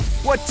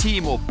What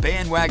team will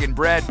Bandwagon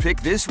Brad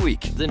pick this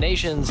week? The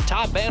nation's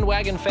top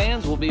bandwagon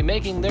fans will be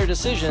making their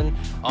decision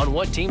on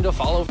what team to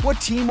follow.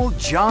 What team will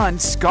John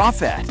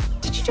scoff at?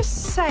 Did you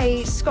just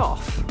say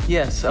scoff?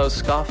 Yes, I was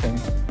scoffing.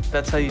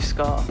 That's how you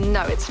scoff.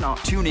 No, it's not.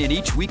 Tune in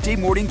each weekday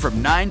morning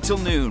from 9 till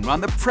noon on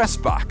the Press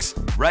Box,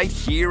 right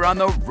here on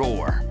The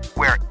Roar,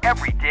 where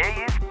every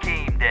day is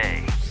game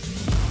day.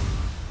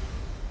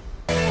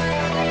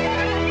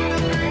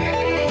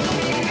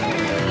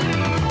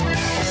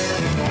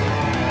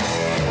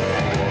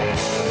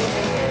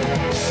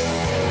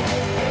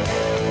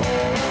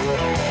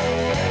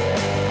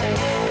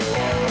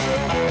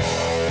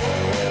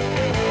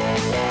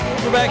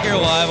 We're back here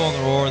live on The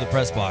Roar, the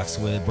Press Box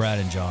with Brad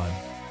and John.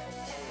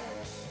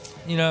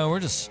 You know, we're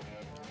just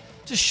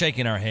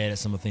shaking our head at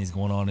some of the things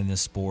going on in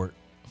this sport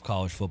of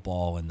college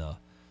football and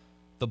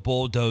the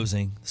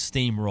bulldozing,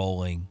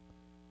 steamrolling.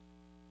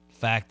 The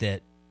fact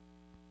that,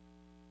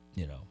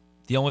 you know,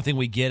 the only thing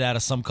we get out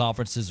of some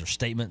conferences are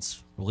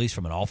statements released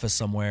from an office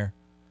somewhere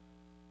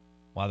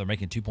while they're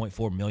making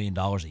 $2.4 million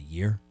a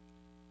year.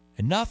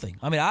 And nothing.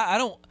 I mean, I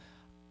don't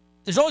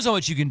 – there's only so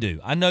much you can do.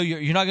 I know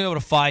you're not going to be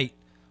able to fight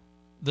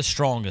the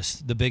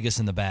strongest, the biggest,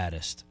 and the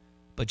baddest.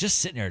 But just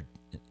sitting there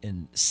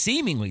and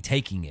seemingly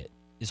taking it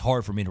is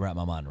hard for me to wrap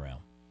my mind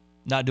around.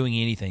 Not doing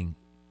anything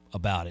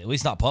about it, at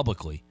least not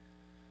publicly.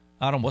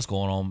 I don't know what's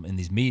going on in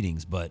these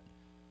meetings, but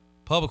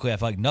publicly I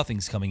feel like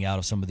nothing's coming out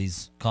of some of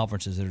these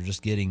conferences that are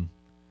just getting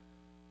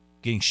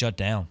shut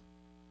down,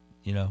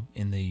 you know,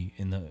 in the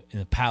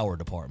power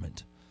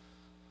department.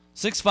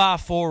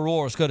 654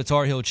 Roar. Let's go to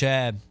Tar Heel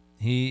Chad.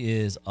 He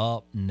is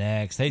up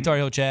next. Hey, Tar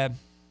Heel Chad.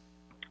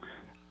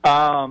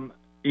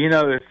 You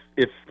know,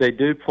 if they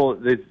do pull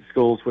these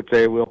schools, which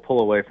they will pull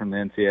away from the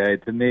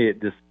NCAA, to me,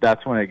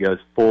 that's when it goes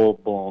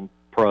full-blown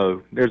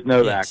pro. There's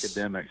no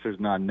academics. There's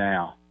none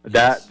now.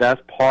 Yes.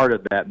 That's part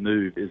of that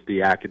move is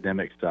the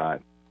academic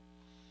side.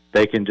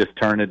 They can just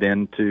turn it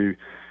into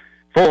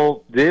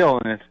full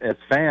deal. And as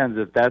fans,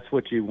 if that's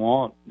what you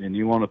want and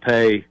you want to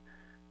pay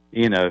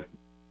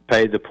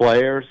the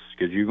players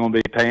because you're going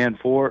to be paying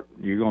for it,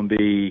 you're going to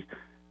be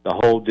the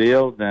whole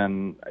deal,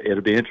 then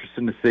it'll be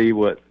interesting to see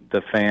what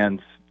the fans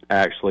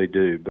actually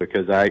do,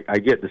 because I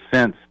get the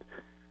sense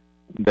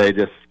they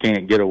just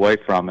can't get away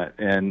from it,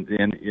 and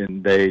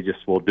they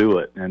just will do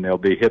it, and they'll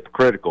be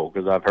hypocritical,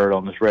 because I've heard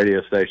on this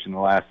radio station the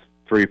last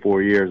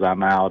 3-4 years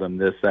I'm out and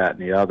this, that, and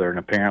the other, and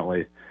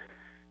apparently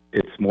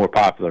it's more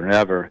popular than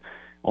ever.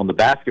 On the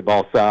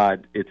basketball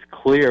side, it's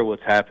clear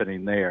what's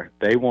happening there.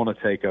 They want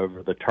to take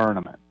over the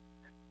tournament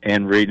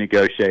and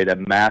renegotiate a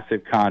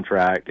massive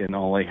contract and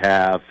only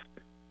have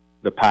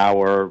the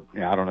power,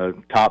 I don't know,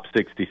 top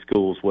 60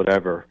 schools,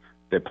 whatever,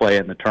 that play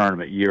in the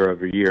tournament year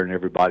over year, and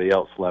everybody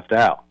else left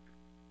out.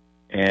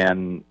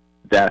 And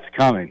that's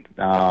coming.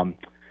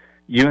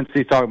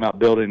 UNC's talking about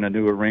building a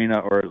new arena,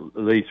 or at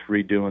least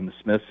redoing the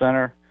Smith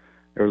Center.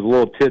 There was a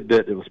little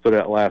tidbit that was put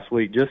out last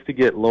week, just to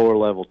get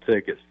lower-level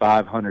tickets,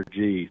 500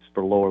 Gs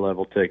for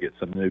lower-level tickets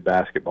in the new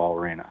basketball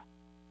arena.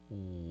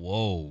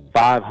 Whoa.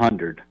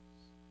 500.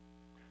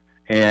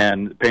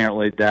 And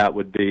apparently that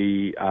would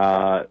be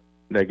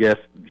I guess,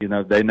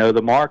 they know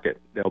the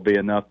market. There'll be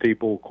enough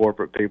people,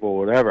 corporate people,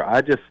 whatever.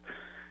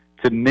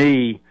 To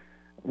me,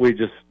 we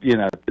just,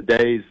 the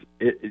days,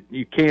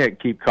 you can't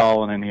keep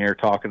calling in here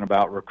talking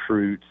about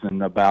recruits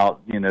and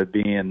about,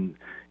 being,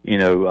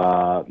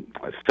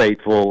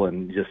 faithful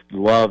and just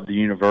love the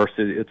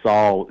university. It's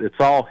all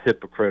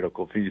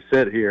hypocritical. If you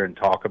sit here and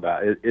talk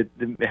about it, it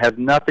has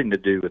nothing to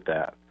do with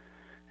that.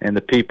 And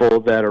the people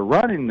that are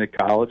running the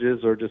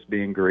colleges are just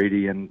being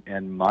greedy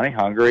and money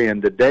hungry.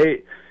 And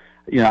today,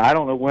 I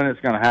don't know when it's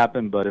going to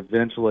happen, but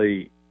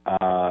eventually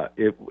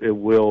it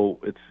will.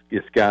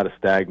 It's got to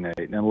stagnate,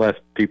 and unless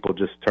people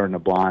just turn a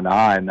blind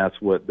eye, and that's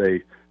what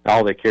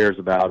all they cares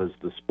about is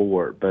the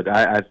sport. But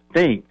I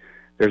think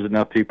there's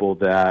enough people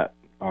that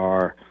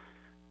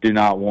do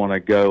not want to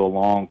go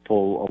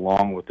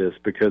along with this,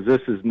 because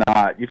this is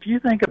not. If you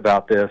think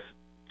about this,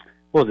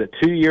 what was it,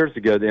 2 years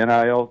ago the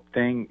NIL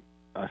thing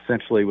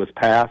essentially was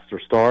passed or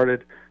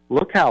started?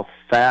 Look how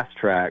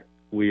fast-tracked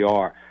we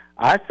are.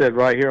 I said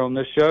right here on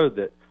this show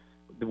that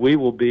we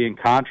will be in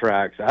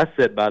contracts. I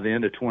said by the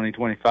end of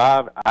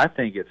 2025. I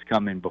think it's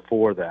coming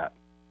before that.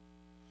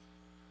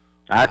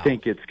 I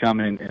think it's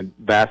coming in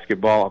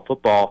basketball and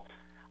football.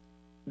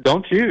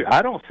 Don't you?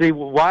 I don't see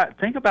why.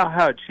 Think about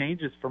how it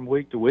changes from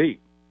week to week.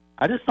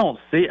 I just don't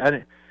see.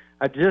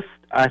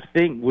 I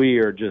think we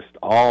are just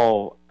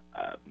all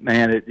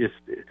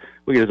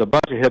there's a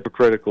bunch of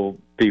hypocritical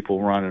people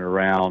running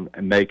around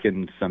and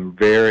making some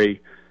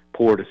very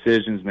poor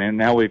decisions, man.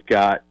 Now we've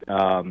got,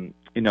 a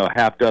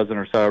half dozen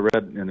or so, I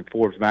read in the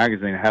Forbes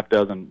magazine, a half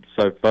dozen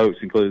so folks,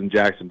 including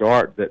Jackson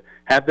Dart, that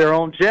have their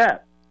own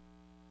jet.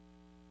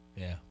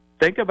 Yeah.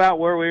 Think about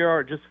where we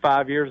are just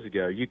 5 years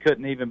ago. You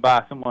couldn't even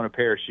buy someone a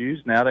pair of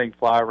shoes. Now they can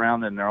fly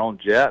around in their own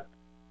jet.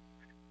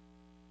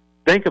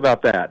 Think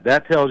about that.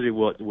 That tells you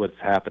what's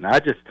happened.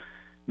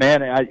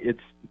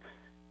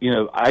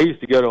 I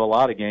used to go to a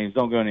lot of games,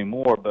 don't go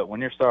anymore, but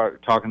when you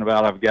start talking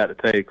about I've got to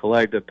pay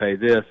collective, pay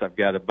this, I've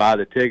got to buy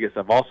the tickets,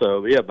 I've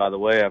also, by the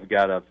way, I've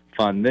got to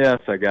fund this,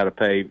 I got to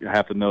pay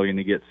 $500,000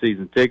 to get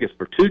season tickets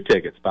for 2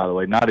 tickets, by the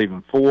way, not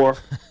even 4.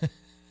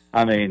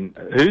 I mean,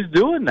 who's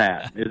doing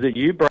that? Is it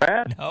you,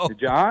 Brad? No.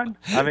 John?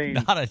 I mean,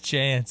 not a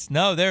chance.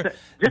 No,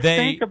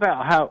 think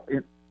about how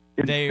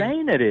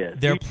insane it is.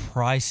 They're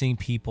pricing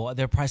people.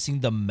 They're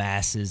pricing the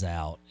masses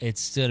out.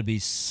 It's going to be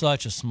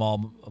such a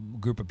small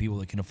group of people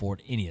that can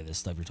afford any of this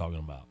stuff you're talking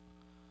about.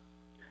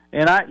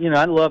 And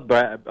I love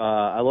Brad.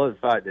 I love the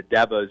fact that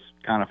Dabo's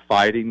kind of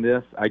fighting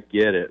this. I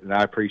get it, and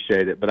I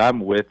appreciate it. But I'm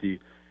with you.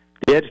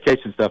 The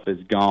education stuff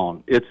is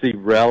gone. It's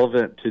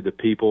irrelevant to the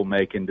people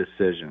making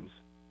decisions.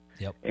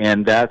 Yep.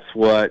 And that's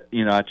what,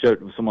 I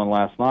joked with someone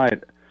last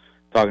night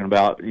talking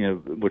about,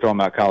 we're talking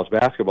about college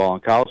basketball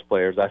and college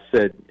players. I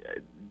said,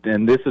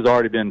 and this has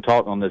already been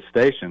taught on this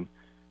station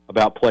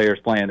about players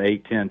playing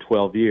 8, 10,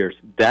 12 years.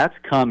 That's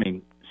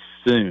coming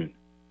soon.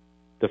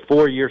 The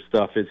 4-year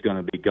stuff is going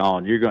to be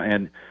gone.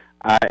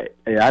 I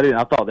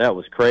thought that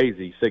was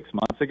crazy 6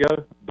 months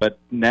ago, but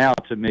now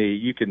to me,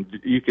 you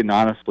can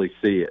honestly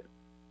see it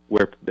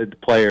where the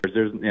players,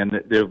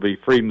 there'll be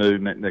free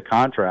movement in the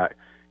contract.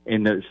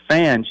 And the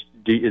fans,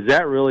 is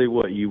that really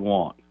what you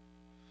want?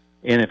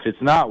 And if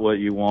it's not what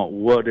you want,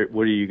 what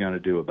are you going to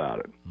do about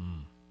it?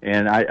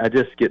 And I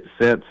just get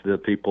the sense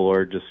that people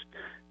are just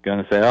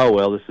going to say, oh,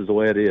 well, this is the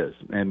way it is.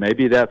 And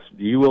maybe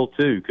you will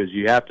too, because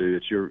you have to.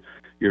 It's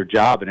your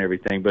job and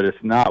everything, but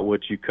it's not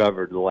what you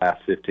covered the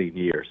last 15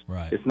 years.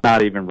 Right. It's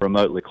not even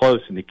remotely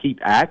close. And to keep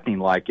acting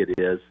like it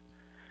is,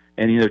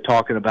 and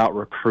talking about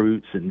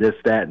recruits and this,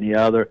 that, and the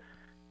other,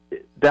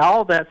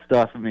 all that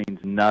stuff means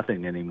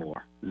nothing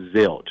anymore.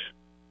 Zilch.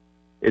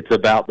 It's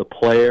about the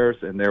players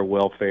and their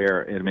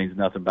welfare, and it means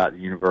nothing about the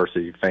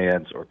university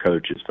fans or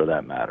coaches for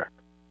that matter.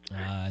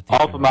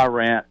 Off of my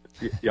rant.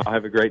 Y'all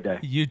have a great day.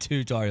 You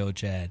too, Dario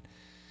Chad.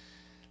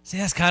 See,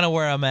 that's kind of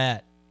where I'm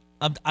at.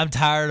 I'm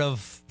tired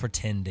of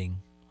pretending.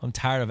 I'm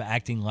tired of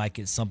acting like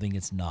it's something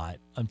it's not.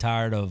 I'm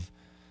tired of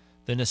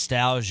the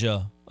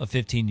nostalgia of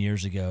 15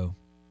 years ago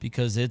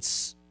because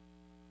it's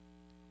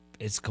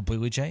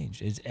completely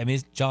changed.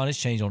 John, it's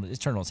changed it's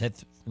turned on its head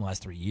in the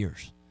last 3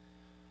 years,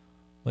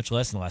 much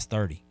less in the last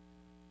 30.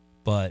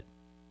 But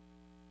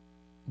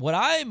what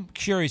I'm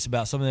curious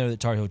about, something there that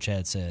Tar Heel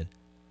Chad said,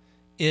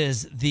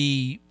 is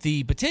the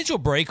potential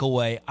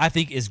breakaway, I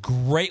think, is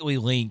greatly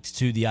linked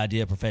to the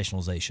idea of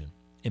professionalization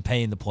and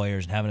paying the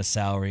players and having a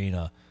salary and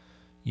a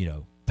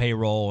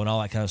payroll and all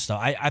that kind of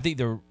stuff. I think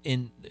they're,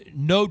 in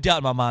no doubt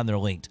in my mind, they're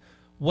linked.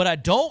 What I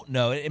don't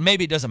know, and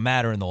maybe it doesn't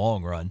matter in the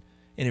long run,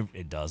 and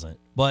it doesn't,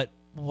 but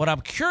what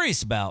I'm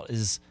curious about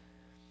is,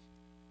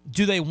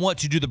 do they want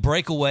to do the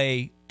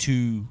breakaway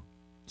to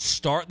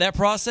start that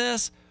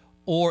process,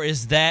 or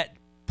is that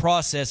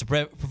process of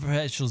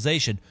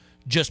professionalization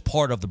just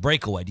part of the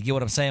breakaway? Do you get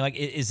what I'm saying? Like,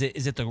 is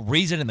it the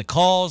reason and the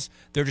cause?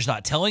 They're just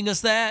not telling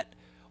us that,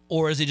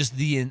 or is it just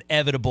the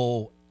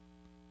inevitable,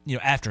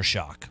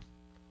 aftershock?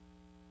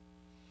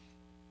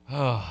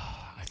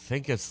 I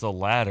think it's the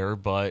latter,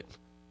 but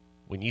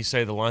when you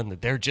say the line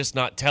that they're just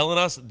not telling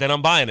us, then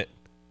I'm buying it.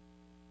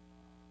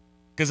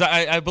 Because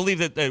I believe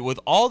that with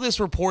all this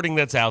reporting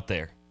that's out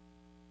there,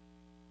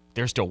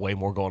 there's still way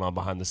more going on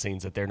behind the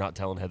scenes that they're not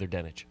telling Heather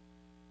Dinich.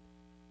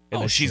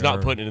 And that she's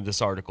not putting into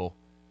this article.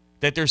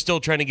 That they're still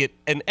trying to get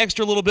an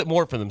extra little bit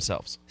more for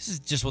themselves. This is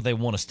just what they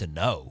want us to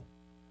know.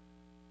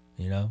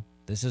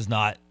 This is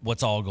not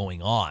what's all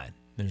going on.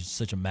 There's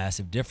such a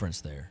massive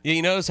difference there. Yeah,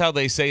 you notice how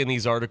they say in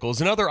these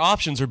articles, and other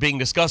options are being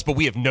discussed, but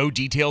we have no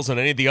details on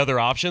any of the other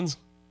options?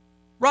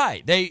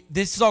 Right.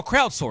 This is all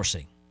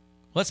crowdsourcing.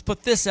 Let's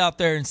put this out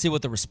there and see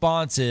what the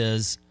response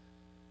is,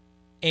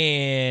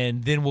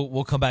 and then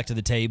we'll come back to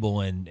the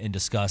table and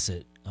discuss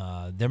it.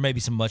 There may be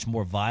some much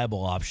more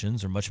viable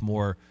options or much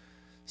more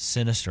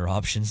sinister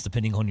options,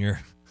 depending on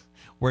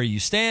where you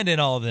stand in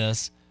all of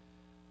this.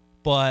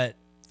 But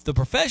the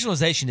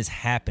professionalization is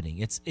happening.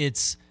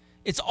 It's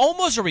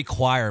almost a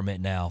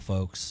requirement now,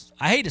 folks.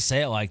 I hate to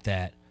say it like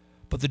that,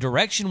 but the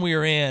direction we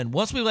are in,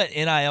 once we let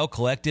NIL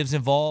collectives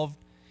involved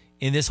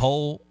in this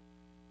whole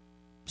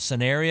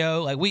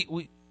scenario, like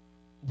we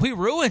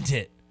ruined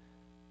it.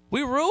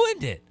 We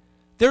ruined it.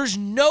 There's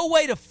no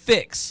way to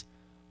fix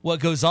what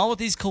goes on with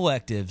these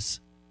collectives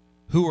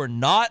who are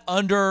not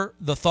under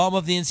the thumb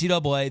of the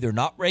NCAA. They're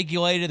not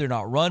regulated. They're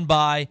not run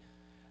by.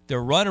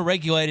 They're run and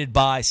regulated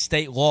by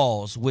state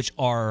laws, which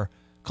are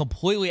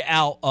completely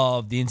out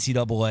of the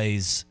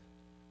NCAA's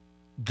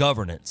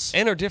governance.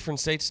 And are different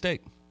state to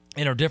state.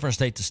 And are different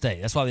state to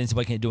state. That's why the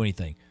NCAA can't do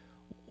anything.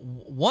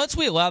 Once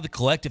we allow the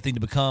collective thing to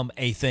become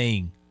a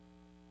thing,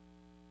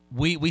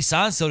 we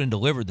signed, sealed, and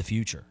delivered the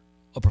future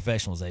of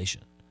professionalization.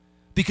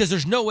 Because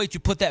there's no way to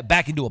put that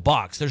back into a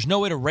box. There's no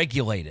way to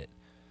regulate it.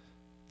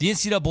 The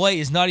NCAA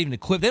is not even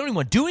equipped. They don't even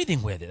want to do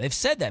anything with it. They've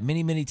said that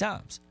many, many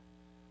times.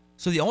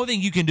 So the only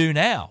thing you can do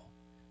now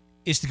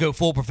is to go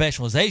full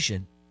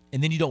professionalization,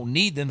 and then you don't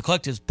need them. The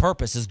collective's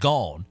purpose is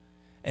gone,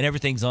 and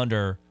everything's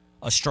under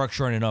a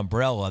structure and an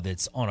umbrella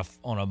that's on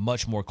a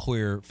much more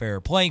clear,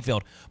 fair playing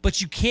field.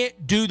 But you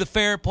can't do the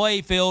fair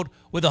play field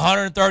with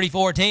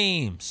 134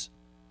 teams.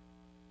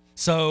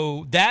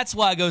 So that's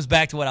why it goes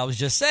back to what I was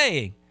just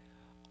saying.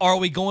 Are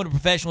we going to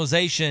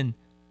professionalization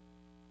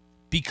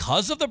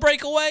because of the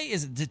breakaway?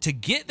 Is it to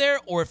get there,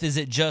 or is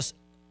it just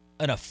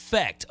an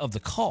effect of the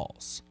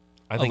cause?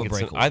 I think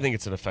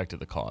it's an effect of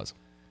the cause.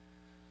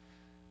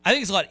 I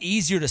think it's a lot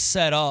easier to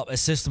set up a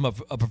system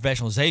of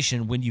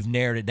professionalization when you've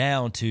narrowed it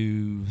down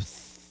to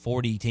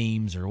 40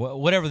 teams or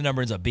whatever the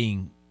number ends up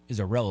being is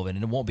irrelevant,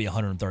 and it won't be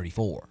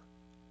 134.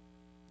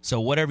 So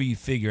whatever you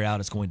figure out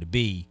it's going to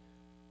be,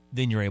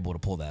 then you're able to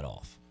pull that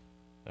off.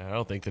 I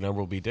don't think the number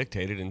will be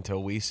dictated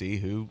until we see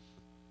who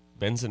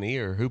bends the knee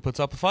or who puts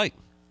up a fight.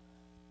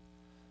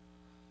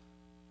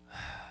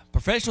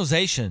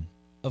 Professionalization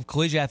of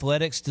collegiate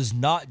athletics does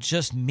not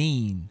just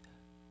mean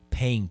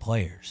paying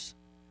players.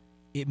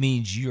 It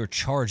means you're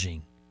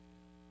charging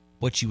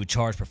what you would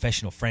charge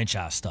professional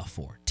franchise stuff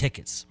for: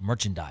 tickets,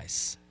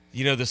 merchandise.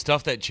 You know, the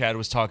stuff that Chad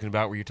was talking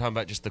about where you're talking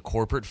about just the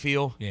corporate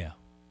feel? Yeah.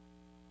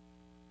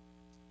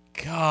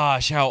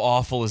 Gosh, how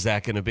awful is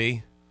that going to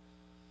be?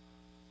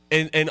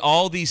 And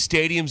all these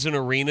stadiums and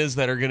arenas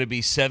that are going to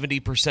be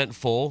 70%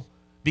 full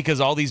because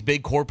all these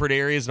big corporate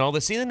areas and all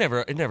this, see, it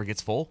never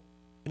gets full.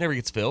 It never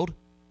gets filled.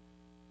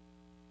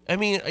 I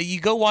mean, you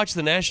go watch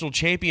the national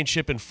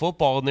championship in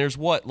football, and there's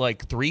what,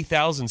 like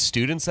 3,000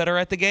 students that are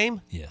at the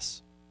game?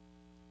 Yes.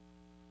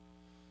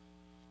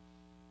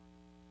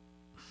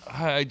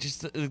 I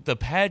just the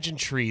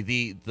pageantry,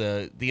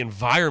 the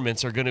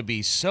environments are going to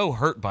be so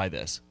hurt by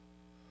this.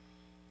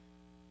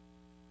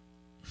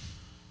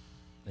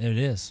 It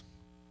is.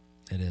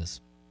 It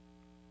is.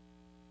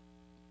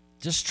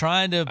 Just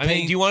trying to. I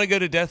mean, do you want to go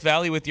to Death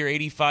Valley with your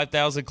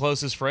 85,000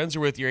 closest friends or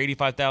with your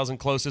 85,000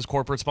 closest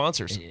corporate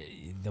sponsors?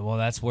 Well,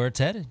 that's where it's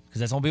headed because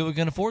that's the only people who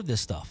can afford this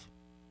stuff.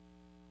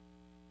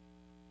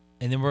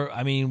 And then we're.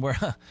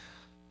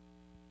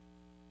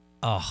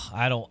 Oh,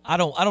 I don't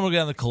want to go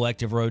down the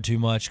collective road too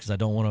much because I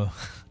don't want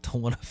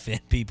to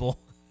offend people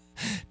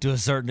to a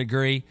certain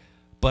degree,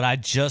 but I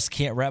just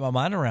can't wrap my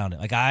mind around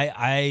it. Like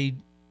I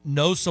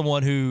know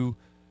someone who.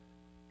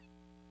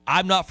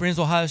 I'm not friends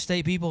with Ohio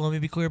State people. Let me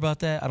be clear about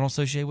that. I don't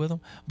associate with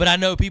them. But I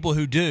know people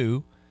who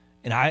do,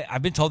 and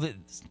I've been told that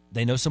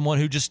they know someone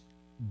who just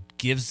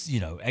gives,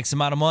 X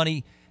amount of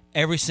money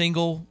every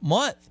single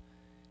month.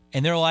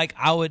 And they're like,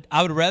 I would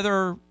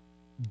rather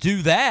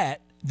do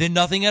that than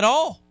nothing at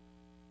all.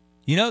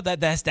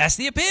 That's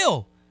the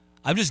appeal.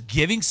 I'm just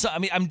giving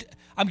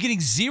I'm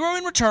getting zero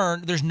in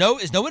return. It's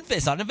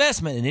not an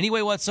investment in any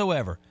way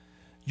whatsoever.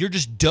 You're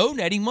just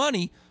donating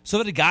money so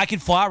that a guy can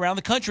fly around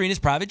the country in his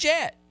private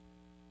jet.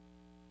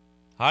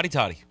 Hotty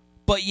toddy.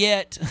 But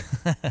yet,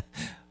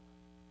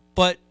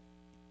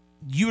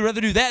 you would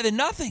rather do that than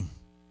nothing.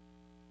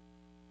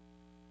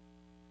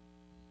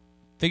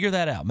 Figure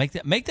that out. Make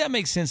that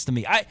make sense to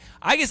me.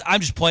 I guess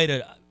I'm just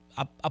playing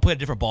I play a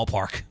different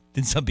ballpark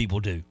than some people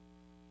do.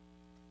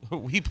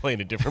 We play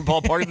in a different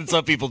ballpark than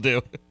some people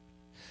do.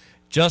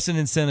 Justin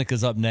in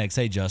Seneca's up next.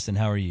 Hey, Justin,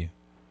 how are you?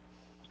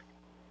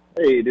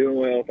 Hey, doing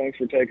well. Thanks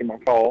for taking my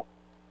call.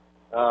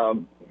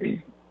 I'm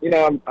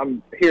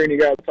hearing you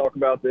guys talk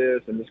about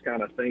this and just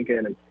kind of thinking,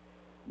 and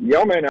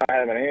y'all may not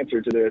have an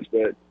answer to this,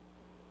 but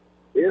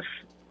if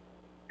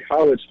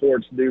college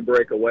sports do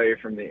break away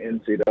from the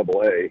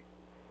NCAA,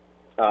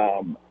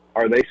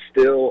 are they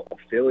still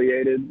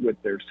affiliated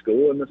with their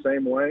school in the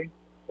same way,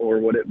 or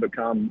would it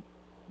become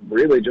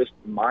really just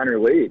minor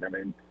league? I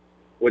mean,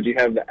 would you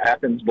have the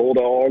Athens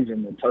Bulldogs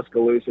and the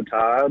Tuscaloosa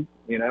Tide?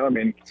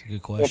 That's a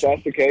good question. If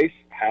that's the case,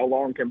 how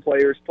long can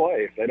players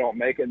play? If they don't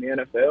make it in the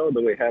NFL,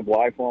 do we have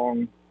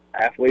lifelong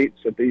athletes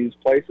at these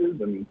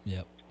places? And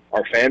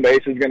our fan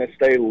base is going to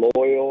stay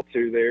loyal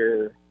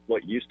to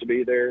what used to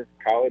be their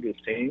college's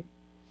team?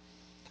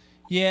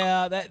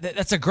 Yeah,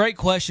 that's a great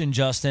question,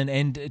 Justin.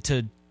 And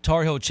to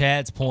Tar Heel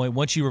Chad's point,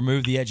 once you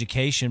remove the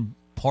education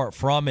part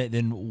from it,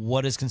 then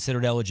what is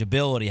considered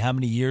eligibility? How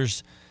many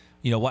years?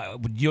 You don't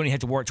even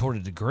have to work toward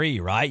a degree,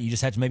 right? You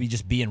just have to maybe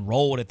just be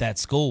enrolled at that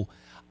school.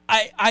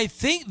 I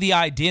think the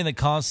idea and the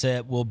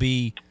concept will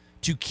be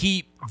to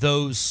keep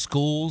those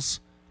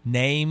schools'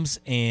 names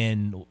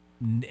and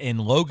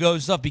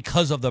logos stuff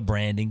because of the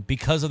branding,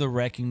 because of the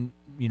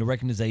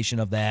recognition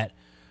of that,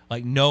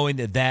 like knowing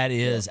that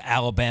is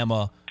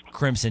Alabama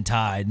Crimson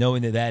Tide,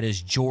 knowing that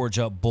is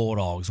Georgia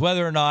Bulldogs,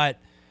 whether or not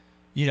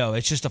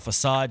it's just a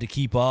facade to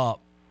keep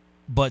up.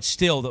 But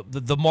still,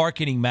 the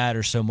marketing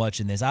matters so much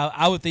in this.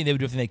 I would think they would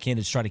do everything they can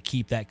to try to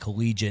keep that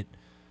collegiate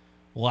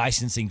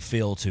licensing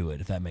feel to it,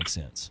 if that makes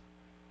sense.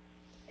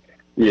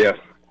 Yeah.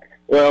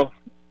 Well,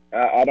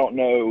 I don't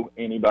know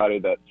anybody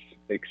that's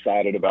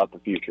excited about the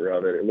future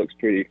of it. It looks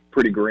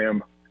pretty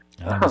grim.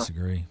 I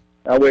disagree.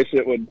 I wish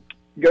it would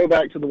go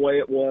back to the way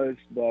it was,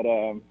 but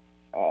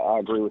I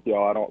agree with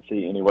y'all. I don't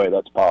see any way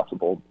that's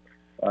possible.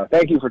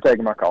 Thank you for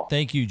taking my call.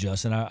 Thank you,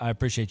 Justin. I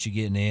appreciate you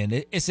getting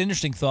in. It's an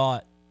interesting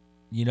thought.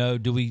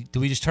 Do we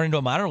just turn into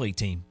a minor league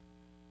team?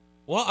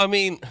 Well, I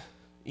mean,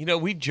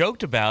 we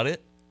joked about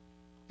it,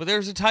 But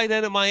there's a tight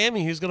end at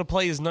Miami who's going to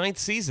play his 9th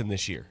season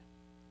this year.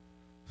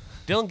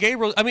 Dillon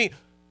Gabriel, I mean,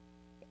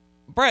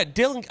 Brad,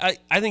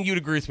 I think you'd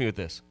agree with me with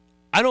this.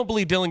 I don't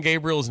believe Dillon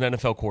Gabriel is an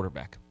NFL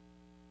quarterback.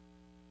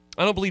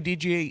 I don't believe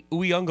DJ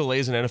Uiagalelei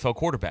is an NFL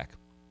quarterback.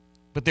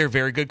 But they're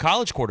very good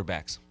college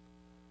quarterbacks.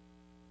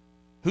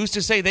 Who's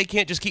to say they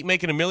can't just keep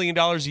making $1 million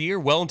a year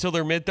well until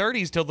their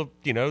mid-30s, till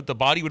the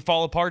body would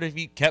fall apart if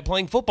he kept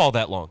playing football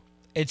that long?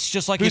 It's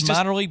just like in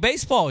minor league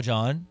baseball,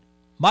 John.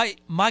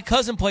 My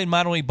cousin played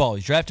minor league ball.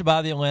 He's drafted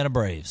by the Atlanta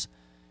Braves.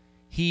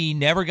 He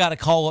never got a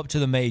call up to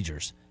the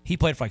majors. He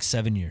played for like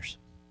 7 years.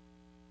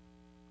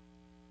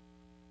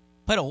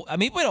 He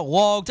played a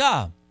long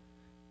time.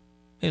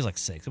 It was like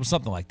 6. It was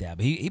something like that.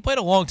 But he played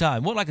a long time.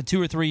 It wasn't like a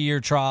 2 or 3 year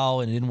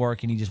trial and it didn't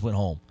work and he just went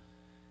home.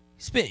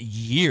 He spent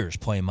years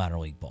playing minor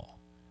league ball.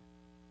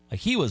 Like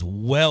he was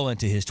well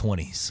into his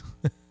 20s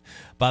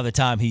by the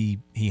time he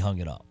hung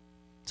it up.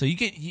 So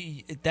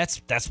that's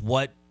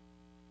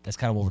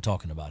kind of what we're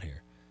talking about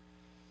here.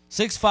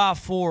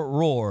 654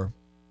 Roar.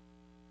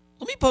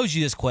 Let me pose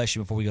you this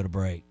question before we go to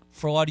break.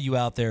 For a lot of you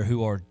out there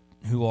who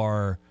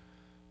are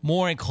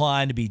more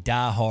inclined to be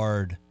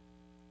diehard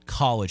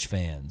college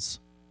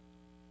fans,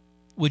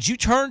 would you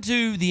turn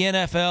to the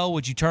NFL?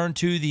 Would you turn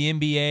to the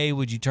NBA?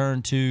 Would you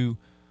turn to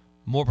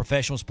more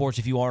professional sports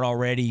if you aren't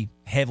already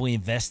heavily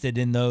invested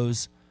in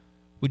those?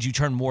 Would you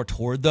turn more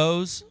toward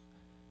those?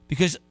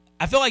 Because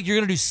I feel like you're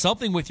going to do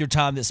something with your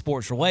time that's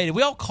sports related.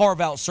 We all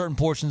carve out certain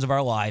portions of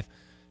our life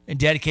and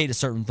dedicate to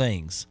certain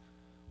things.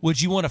 Would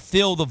you want to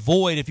fill the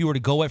void if you were to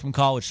go away from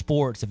college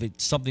sports, if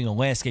it's something in a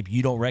landscape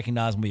you don't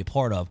recognize and be a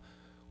part of?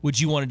 Would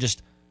you want to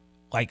just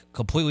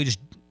completely just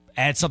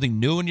add something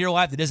new into your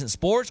life that isn't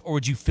sports, or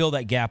would you fill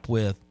that gap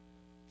with,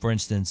 for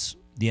instance,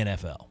 the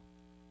NFL?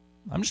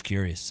 I'm just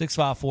curious.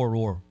 654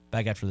 Roar.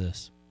 Back after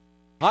this.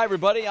 Hi,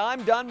 everybody.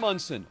 I'm Don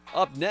Munson.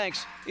 Up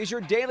next is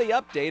your daily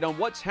update on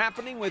what's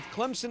happening with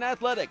Clemson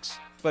Athletics.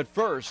 But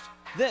first,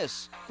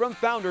 this from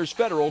Founders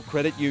Federal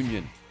Credit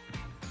Union.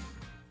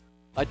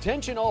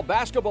 Attention all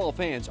basketball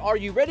fans, are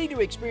you ready to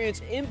experience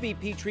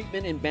MVP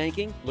treatment in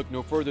banking? Look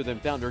no further than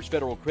Founders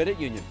Federal Credit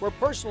Union, where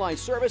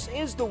personalized service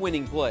is the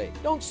winning play.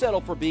 Don't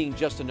settle for being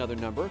just another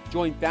number.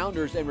 Join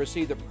Founders and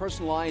receive the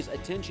personalized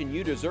attention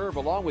you deserve,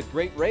 along with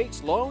great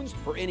rates, loans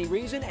for any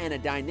reason, and a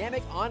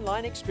dynamic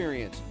online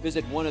experience.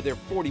 Visit one of their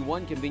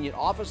 41 convenient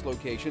office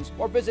locations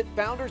or visit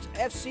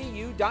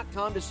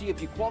foundersfcu.com to see if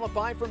you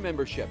qualify for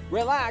membership.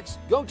 Relax,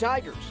 go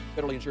Tigers!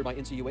 Federally insured by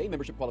NCUA.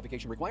 Membership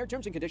qualification required.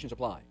 Terms and conditions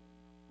apply.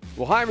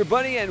 Well, hi,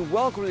 everybody, and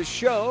welcome to the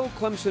show.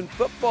 Clemson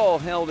football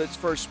held its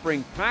first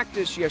spring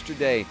practice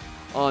yesterday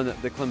on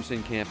the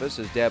Clemson campus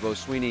as Dabo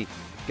Swinney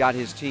got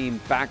his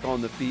team back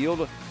on the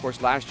field. Of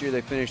course, last year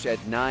they finished at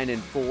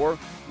 9-4,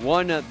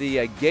 won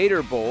the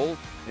Gator Bowl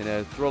in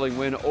a thrilling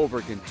win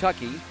over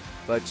Kentucky.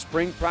 But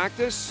spring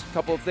practice, a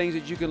couple of things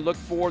that you can look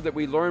for that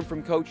we learned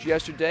from Coach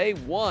yesterday.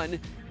 One,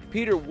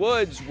 Peter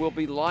Woods will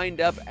be lined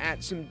up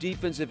at some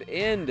defensive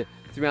end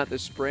throughout the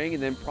spring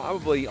and then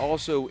probably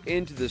also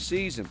into the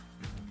season.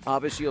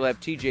 Obviously, you'll have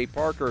T.J.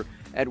 Parker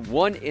at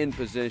one end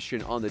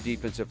position on the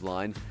defensive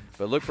line,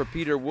 but look for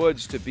Peter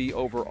Woods to be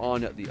over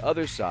on the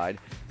other side.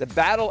 The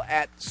battle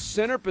at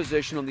center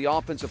position on the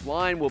offensive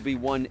line will be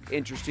one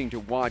interesting to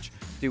watch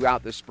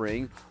throughout the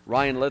spring.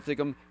 Ryan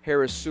Lithicum,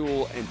 Harris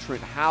Sewell, and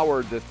Trent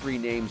Howard, the three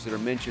names that are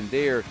mentioned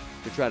there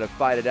to try to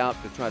fight it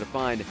out, to try to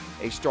find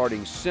a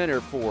starting center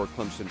for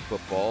Clemson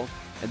football.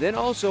 And then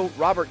also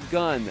Robert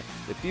Gunn,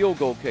 the field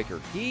goal kicker.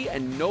 He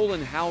and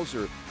Nolan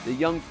Hauser, the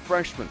young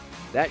freshman.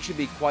 That should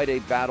be quite a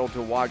battle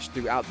to watch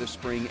throughout the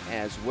spring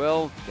as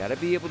well. Got to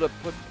be able to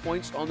put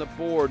points on the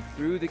board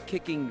through the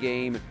kicking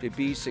game to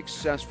be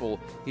successful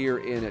here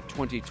in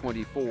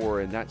 2024,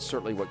 and that's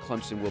certainly what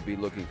Clemson will be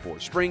looking for.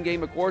 Spring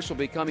game, of course, will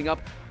be coming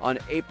up on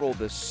April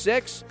the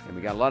 6th, and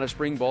we got a lot of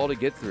spring ball to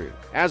get through.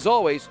 As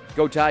always,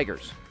 go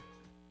Tigers.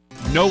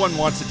 No one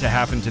wants it to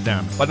happen to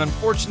them, but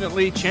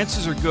unfortunately,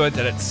 chances are good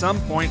that at some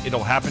point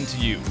it'll happen to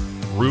you.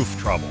 Roof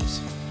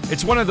troubles.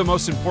 It's one of the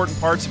most important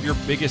parts of your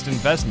biggest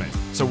investment.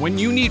 So when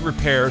you need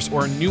repairs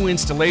or a new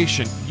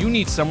installation, you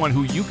need someone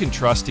who you can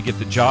trust to get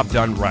the job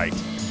done right.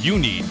 You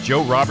need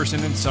Joe Robertson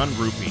 & Son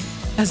Roofing.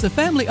 As a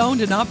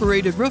family-owned and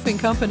operated roofing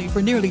company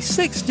for nearly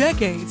 6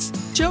 decades,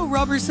 Joe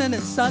Robertson &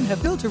 Son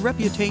have built a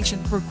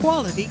reputation for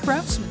quality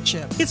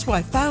craftsmanship. It's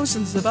why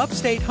thousands of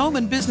upstate home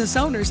and business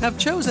owners have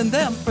chosen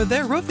them for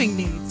their roofing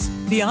needs.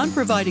 Beyond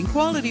providing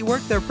quality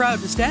work they're proud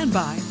to stand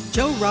by,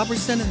 Joe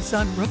Robertson &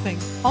 Son Roofing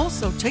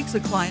also takes a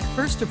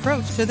client-first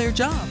approach to their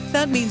job.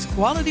 That means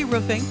quality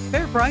roofing,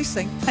 fair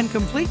pricing, and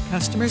complete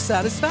customer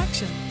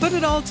satisfaction. Put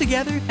it all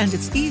together, and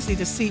it's easy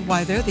to see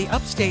why they're the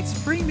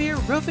upstate's premier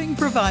roofing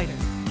provider.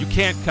 You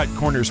can't cut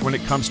corners when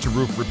it comes to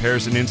roof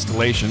repairs and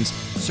installations,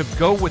 so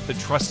go with the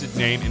trusted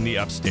name in the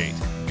upstate.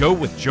 Go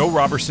with Joe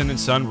Robertson &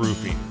 Son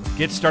Roofing.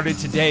 Get started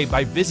today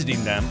by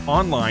visiting them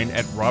online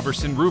at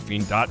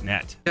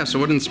robertsonroofing.net. Yeah, so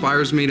what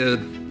inspires me to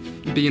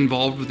be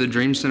involved with the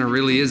Dream Center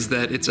really is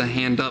that it's a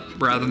hand up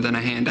rather than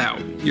a handout.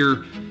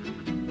 You're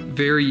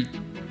very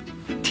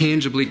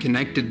tangibly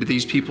connected to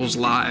these people's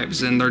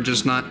lives, and they're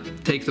just not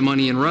take the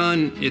money and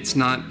run. It's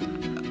not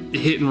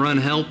hit and run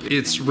help.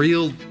 It's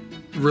real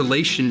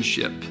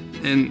relationship,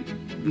 and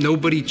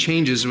nobody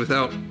changes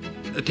without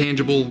a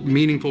tangible,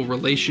 meaningful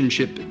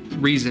relationship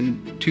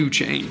reason to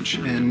change,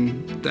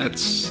 and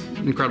that's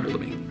incredible to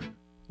me.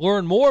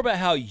 Learn more about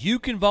how you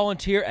can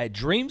volunteer at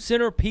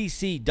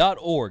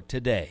dreamcenterpc.org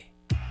today.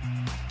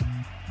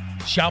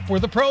 Shop where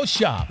the pros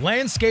shop.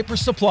 Landscaper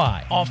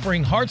Supply,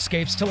 offering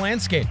hardscapes to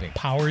landscaping,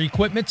 power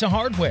equipment to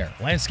hardware.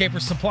 Landscaper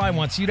Supply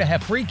wants you to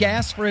have free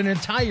gas for an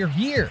entire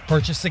year.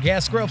 Purchase a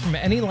gas grill from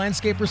any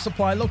Landscaper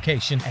Supply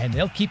location, and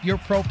they'll keep your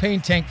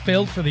propane tank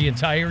filled for the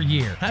entire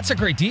year. That's a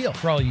great deal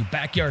for all you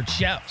backyard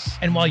chefs.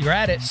 And while you're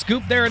at it,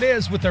 Scoop There It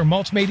Is with their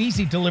mulch made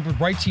easy delivered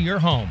right to your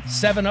home.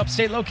 7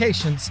 upstate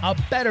locations, a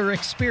better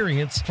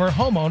experience for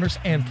homeowners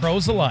and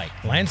pros alike.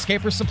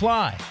 Landscaper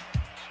Supply.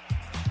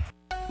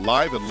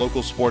 Live and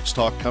local sports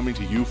talk coming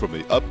to you from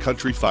the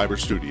Upcountry Fiber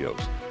Studios.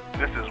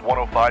 This is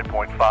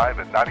 105.5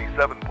 and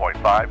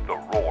 97.5 The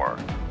Roar.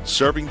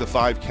 Serving the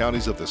 5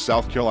 counties of the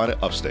South Carolina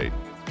upstate,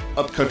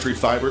 Upcountry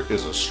Fiber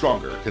is a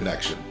stronger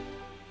connection.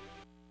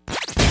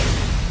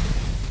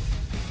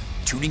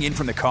 Tuning in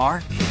from the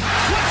car?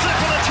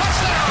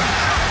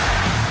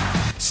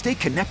 Stay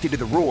connected to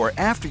The Roar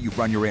after you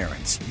run your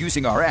errands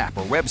using our app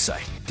or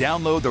website.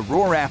 Download the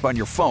Roar app on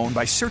your phone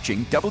by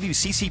searching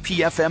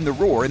WCCP-FM The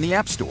Roar in the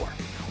App Store.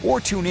 Or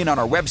tune in on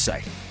our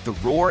website,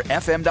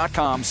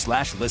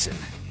 theroarfm.com/listen.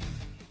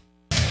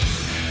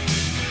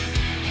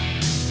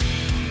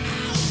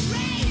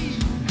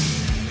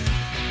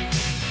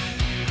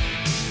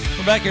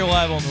 We're back here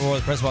live on The Roar,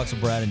 the Press Box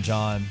with Brad and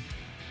John.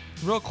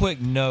 Real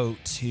quick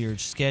note here,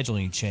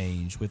 scheduling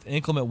change. With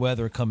inclement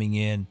weather coming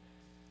in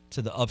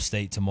to the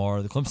upstate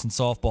tomorrow, the Clemson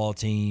softball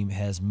team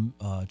has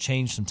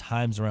changed some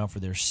times around for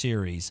their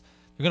series.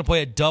 They're going to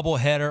play a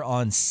doubleheader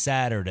on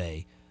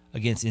Saturday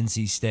against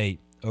NC State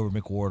over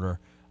McWhorter.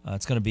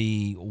 It's going to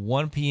be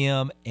 1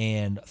 p.m.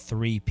 and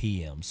 3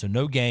 p.m. So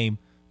no game,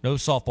 no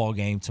softball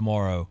game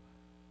tomorrow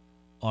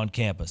on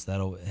campus.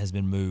 That has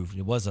been moved.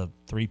 It was a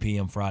 3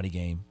 p.m. Friday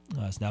game.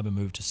 It's now been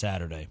moved to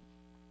Saturday.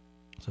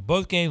 So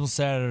both games on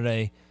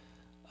Saturday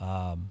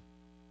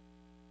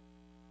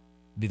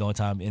be the only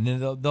time. And then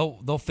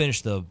they'll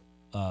finish the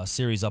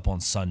series up on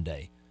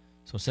Sunday.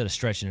 So instead of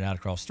stretching it out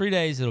across 3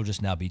 days, it'll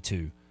just now be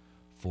 2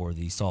 for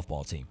the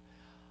softball team.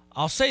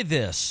 I'll say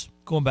this,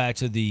 going back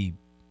to the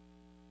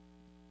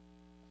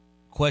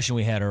question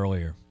we had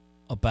earlier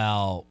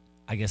about,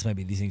 I guess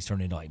maybe these things turn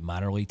into like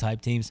minor league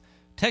type teams.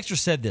 Texter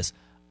said this: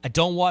 I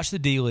don't watch the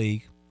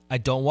D-League. I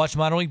don't watch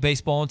minor league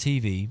baseball on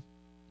TV.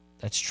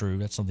 That's true.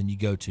 That's something you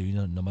go to.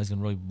 Nobody's going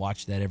to really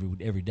watch that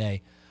every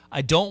day.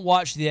 I don't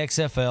watch the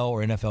XFL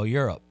or NFL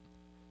Europe.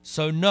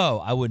 So, no,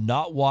 I would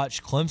not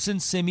watch Clemson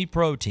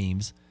semi-pro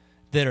teams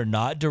that are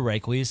not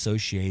directly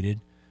associated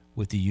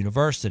with the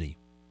university.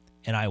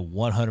 And I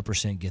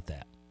 100% get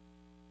that.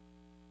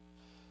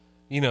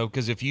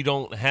 Because if you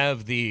don't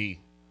have the,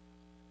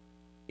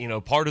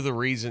 part of the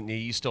reason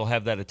you still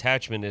have that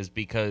attachment is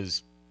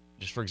because,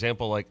 just for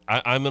example, like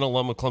I'm an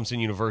alum of Clemson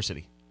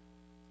University.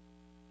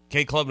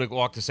 Kate Klubnik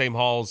walked the same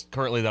halls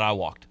currently that I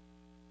walked.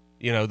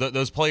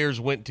 Those players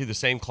went to the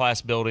same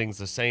class buildings,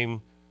 the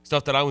same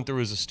stuff that I went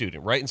through as a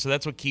student, right? And so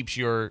that's what keeps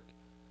your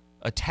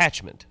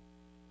attachment.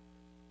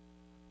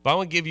 But I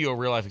want to give you a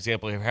real-life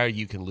example of how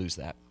you can lose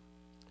that.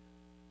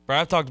 But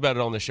I've talked about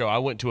it on the show. I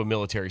went to a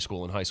military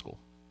school in high school.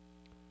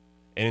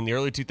 And in the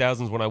early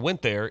 2000s when I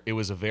went there, it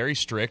was a very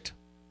strict,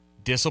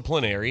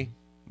 disciplinary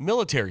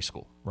military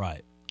school.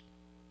 Right.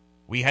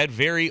 We had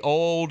very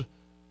old,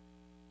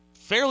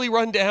 fairly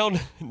run-down,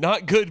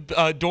 not good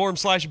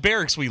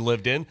dorm/barracks we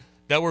lived in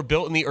that were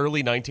built in the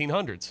early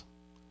 1900s.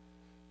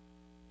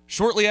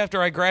 Shortly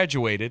after I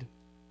graduated,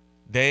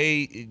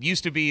 it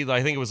used to be,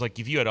 I think it was like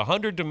if you had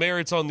 100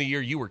 demerits on the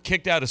year, you were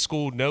kicked out of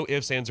school, no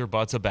ifs, ands, or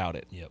buts about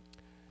it. Yep.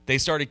 They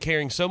started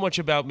caring so much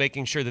about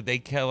making sure that they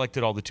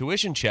collected all the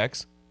tuition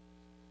checks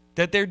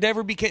that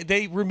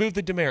they removed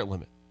the demerit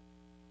limit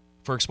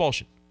for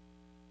expulsion.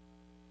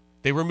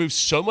 They removed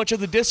so much of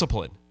the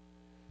discipline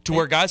to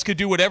where guys could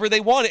do whatever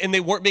they wanted, and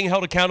they weren't being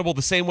held accountable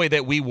the same way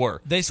that we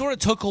were. They sort of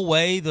took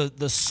away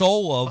the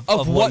soul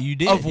of what you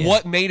did.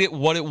 What made it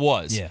what it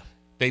was. Yeah.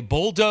 They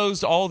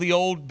bulldozed all the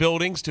old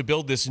buildings to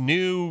build this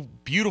new,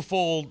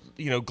 beautiful,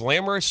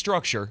 glamorous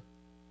structure.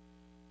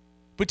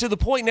 But to the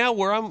point now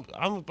where I'm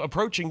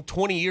approaching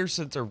 20 years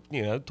since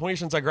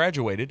I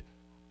graduated,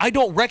 I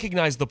don't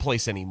recognize the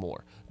place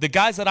anymore. The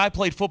guys that I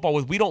played football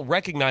with, we don't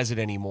recognize it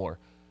anymore.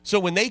 So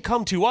when they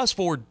come to us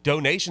for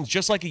donations,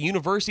 just like a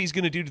university is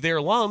going to do to their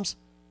alums,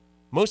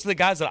 most of the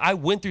guys that I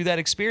went through that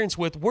experience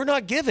with, we're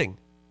not giving.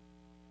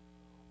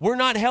 We're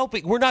not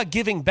helping. We're not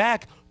giving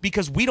back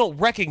because we don't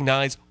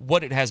recognize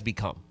what it has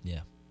become.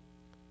 Yeah.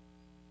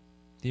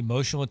 The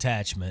emotional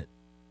attachment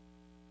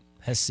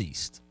has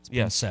ceased. It's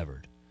been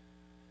severed.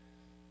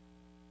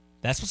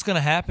 That's what's going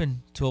to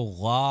happen to a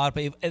lot of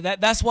people.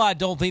 That's why I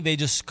don't think they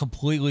just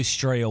completely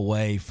stray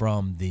away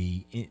from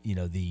the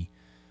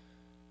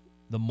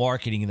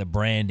marketing and the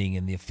branding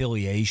and the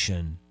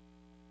affiliation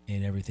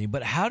and everything.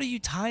 But how do you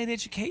tie in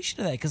education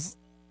to that? Because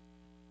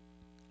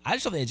I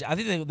just don't think I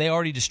think they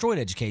already destroyed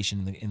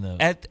education in the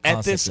concept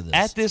of this.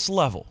 At this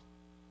level.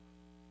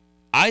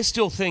 I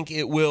still think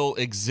it will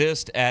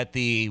exist at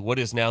what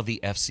is now the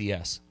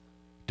FCS,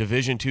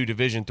 Division II,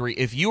 Division III.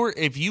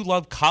 If you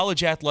love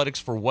college athletics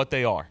for what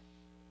they are,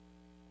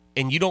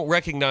 and you don't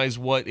recognize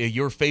what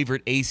your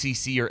favorite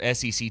ACC or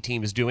SEC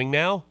team is doing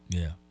now,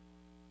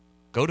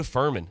 go to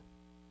Furman.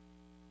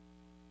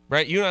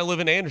 Right? You and I live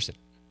in Anderson.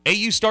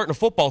 AU starting a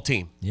football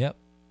team. Yep.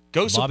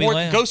 Go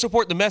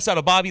support the mess out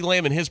of Bobby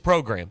Lamb and his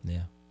program.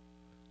 Yeah.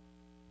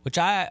 Which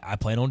I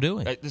plan on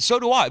doing. So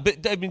do I.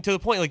 But I mean, to the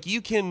point, like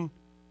you can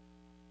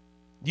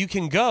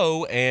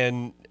go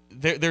and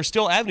there's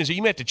still avenues.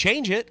 You may have to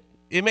change it.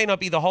 It may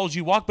not be the halls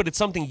you walk, but it's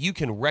something you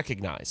can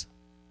recognize.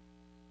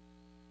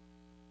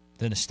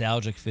 The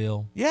nostalgic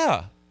feel.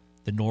 Yeah.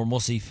 The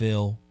normalcy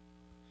feel.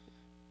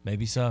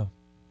 Maybe so.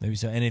 And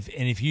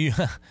if you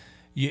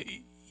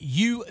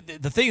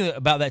the thing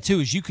about that too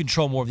is you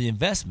control more of the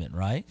investment,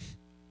 right?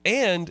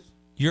 And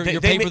you're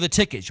paying for the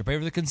tickets, you're paying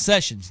for the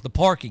concessions, the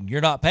parking.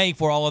 You're not paying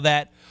for all of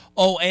that.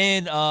 Oh,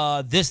 and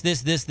this.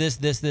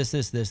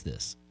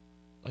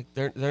 Like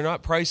they're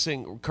not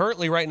pricing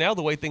currently right now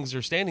the way things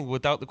are standing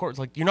without the courts.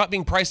 Like you're not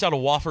being priced out of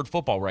Wofford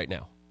football right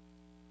now.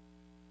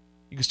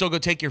 You can still go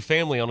take your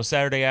family on a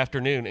Saturday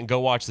afternoon and go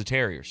watch the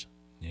Terriers.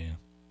 Yeah,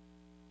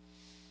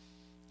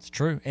 it's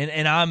true.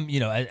 And I'm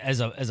as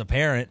a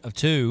parent of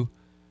two,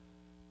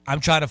 I'm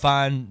trying to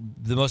find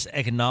the most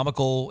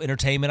economical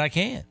entertainment I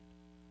can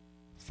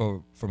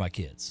for my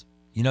kids.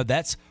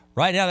 That's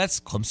right now.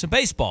 That's Clemson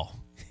baseball.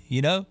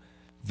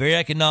 Very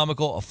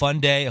economical, a fun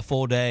day, a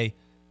full day.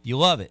 You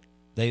love it.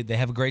 They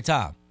have a great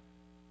time.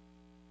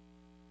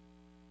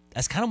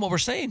 That's kind of what we're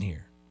saying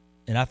here.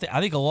 And I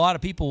think a lot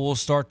of people will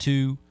start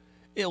to,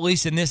 at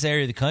least in this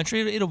area of the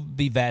country, it'll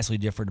be vastly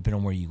different depending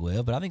on where you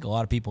live, but I think a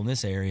lot of people in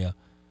this area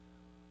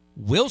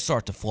will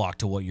start to flock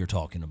to what you're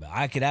talking about.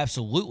 I could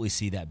absolutely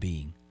see that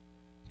being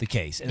the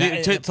case.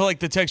 And to like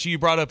the texter you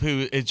brought up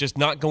who is just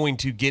not going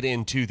to get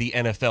into the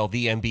NFL,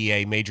 the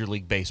NBA, Major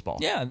League Baseball.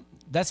 Yeah,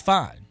 that's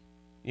fine.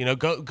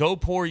 Go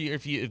pour your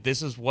if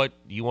this is what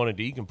you want to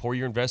do, you can pour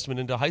your investment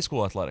into high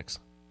school athletics.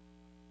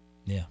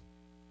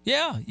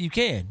 Yeah, you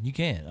can.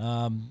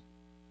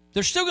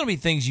 There's still going to be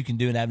things you can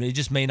do in that. It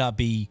just may not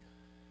be.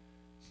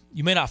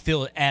 You may not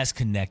feel as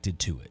connected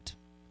to it.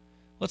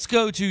 Let's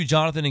go to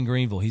Jonathan in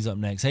Greenville. He's up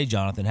next. Hey,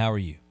 Jonathan, how are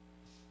you?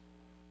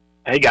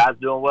 Hey, guys,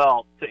 doing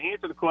well. To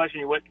answer the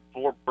question you went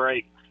before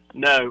break,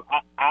 no,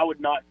 I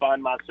would not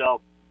find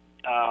myself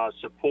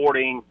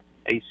supporting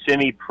a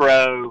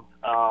semi-pro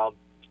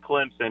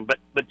Clemson. But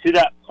to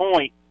that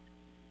point,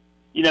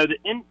 the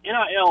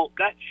NIL,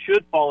 that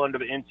should fall under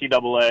the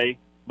NCAA,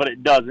 but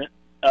it doesn't.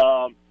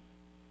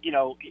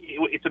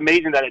 It's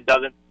amazing that it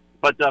doesn't,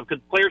 but because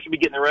players should be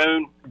getting their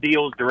own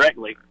deals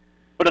directly.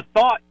 But a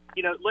thought,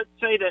 let's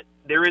say that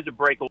there is a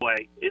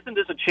breakaway. Isn't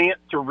this a chance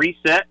to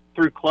reset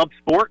through club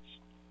sports?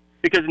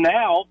 Because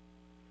now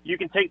you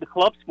can take the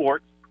club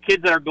sports,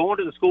 kids that are going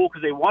to the school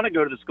because they want to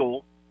go to the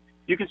school,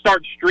 you can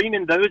start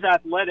streaming those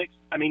athletics.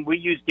 I mean, we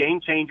use Game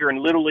Changer and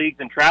Little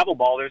Leagues and Travel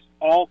Ball. There's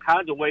all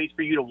kinds of ways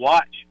for you to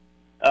watch,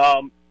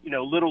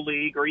 Little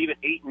League or even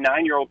 8- and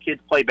 9-year-old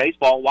kids play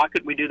baseball. Why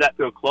couldn't we do that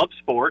through a club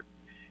sport?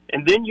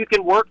 And then you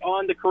can work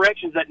on the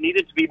corrections that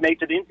needed to be made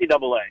to the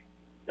NCAA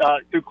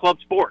through club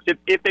sports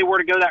if they were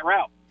to go that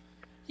route.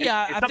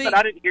 Yeah, it's something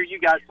I didn't hear you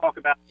guys talk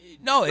about.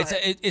 No, it's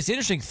an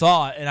interesting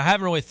thought, and I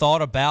haven't really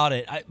thought about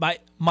it. I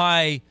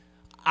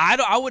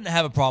wouldn't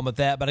have a problem with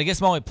that, but I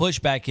guess my only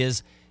pushback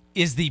is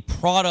the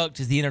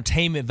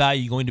entertainment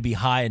value going to be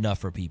high enough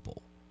for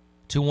people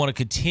to want to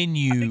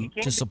continue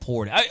to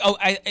support it?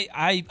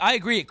 I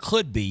agree it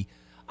could be.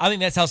 I think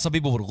that's how some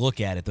people would look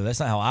at it, though. That's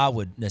not how I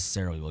would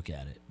necessarily look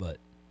at it. But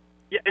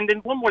yeah, and then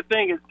one more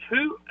thing is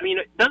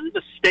doesn't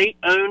the state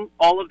own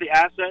all of the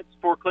assets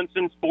for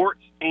Clemson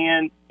sports?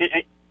 And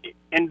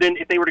then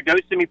if they were to go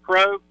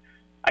semi-pro,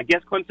 I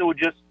guess Clemson would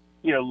just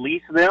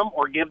lease them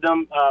or give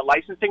them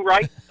licensing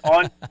rights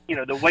on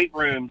the weight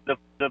room, the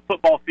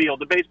football field,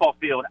 the baseball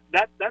field.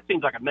 That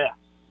seems like a mess.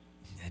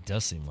 It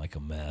does seem like a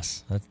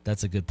mess.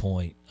 That's a good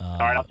point. All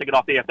right, I'll take it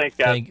off the air. Thanks,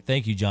 guys.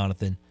 Thank you,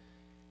 Jonathan.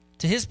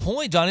 To his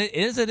point, John,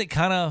 isn't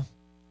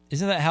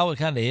that how it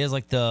kind of is?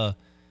 Like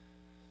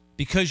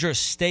because you're a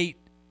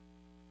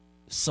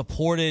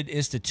state-supported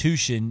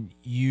institution,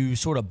 you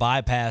sort of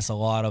bypass a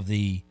lot of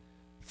the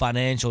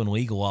financial and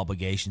legal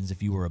obligations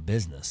if you were a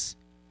business.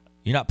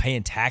 You're not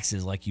paying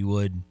taxes like you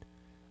would.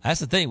 That's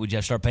the thing. Would you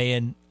have to start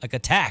paying like a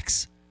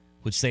tax?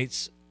 Would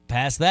states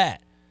pass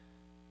that?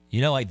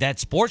 Like that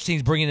sports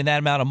team's bringing in that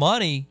amount of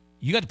money,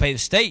 you got to pay the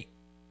state.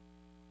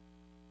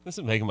 This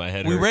is making my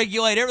head We hurt.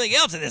 regulate everything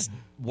else in this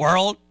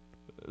world.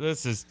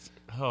 This is,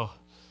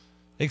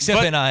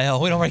 Except NIL.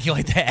 We don't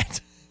regulate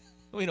that.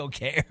 We don't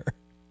care.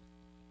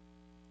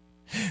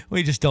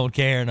 We just don't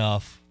care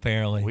enough,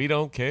 apparently. We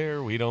don't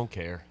care.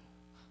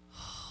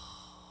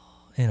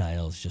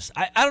 NIL is just,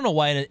 I don't know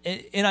why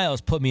NIL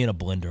has put me in a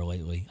blender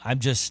lately.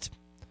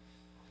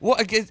 Well,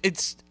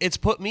 it's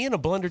put me in a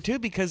blunder too,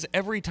 because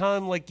every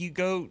time like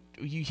you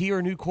hear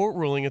a new court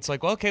ruling, it's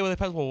like, well, okay, well they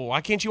pass. Well,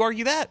 why can't you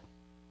argue that?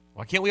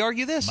 Why can't we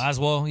argue this? Might as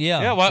well,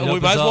 yeah. Yeah, we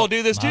might as well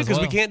do this too, because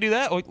we can't do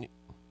that.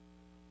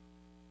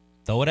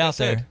 Throw it out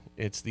there.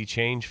 It's the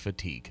change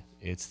fatigue.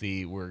 It's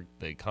the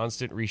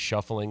constant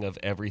reshuffling of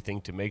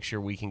everything to make sure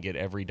we can get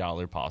every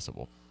dollar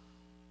possible.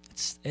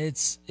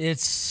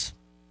 It's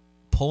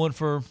pulling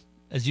for,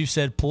 as you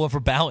said, pulling for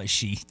balance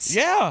sheets.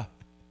 Yeah.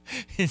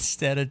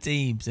 Instead of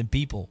teams and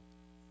people.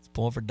 It's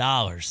pulling for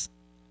dollars.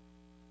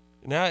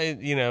 Now,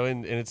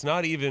 and it's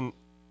not even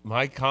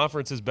my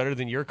conference is better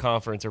than your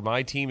conference or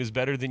my team is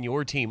better than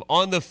your team.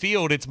 On the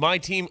field, it's my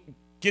team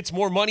gets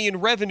more money in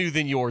revenue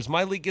than yours.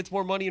 My league gets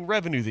more money in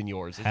revenue than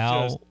yours.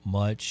 How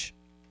much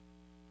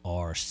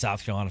are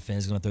South Carolina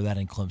fans going to throw that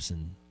in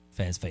Clemson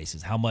fans'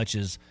 faces? How much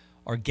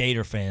are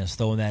Gator fans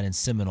throwing that in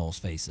Seminoles'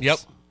 faces? Yep.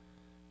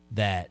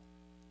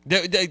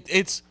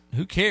 It's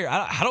who cares?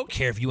 I don't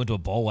care if you went to a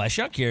bowl last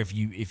year. I don't care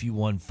if you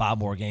won 5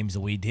 more games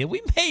than we did.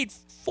 We made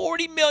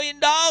 $40 million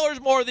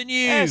more than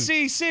you.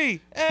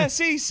 SEC.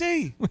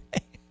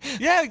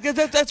 Yeah,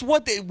 that's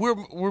what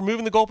we're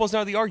moving the goalposts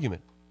now of the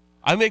argument.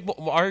 I make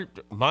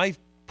my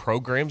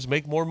programs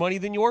make more money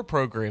than your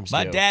programs.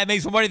 My dad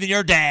makes more money than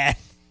your dad.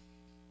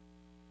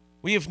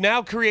 We have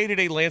now created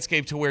a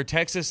landscape to where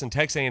Texas and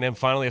Texas A&M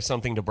finally have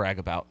something to brag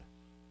about.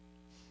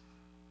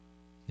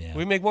 Yeah.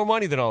 We make more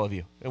money than all of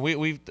you,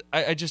 and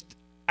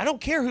I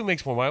don't care who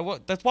makes more money.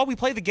 That's why we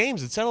play the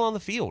games and settle on the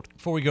field.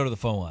 Before we go to the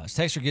phone lines,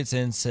 Texter gets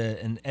in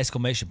an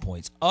exclamation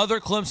points. Other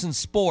Clemson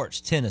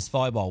sports: tennis,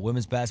 volleyball,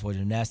 women's basketball,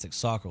 gymnastics,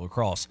 soccer,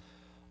 lacrosse,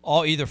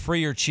 all either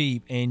free or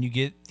cheap, and you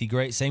get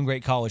the same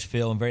great college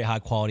feel and very high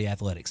quality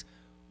athletics.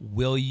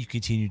 Will you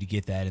continue to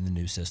get that in the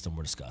new system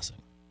we're discussing?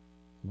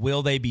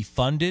 Will they be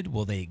funded?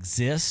 Will they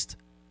exist?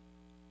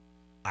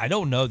 I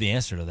don't know the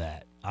answer to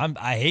that.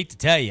 I hate to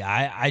tell you,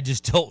 I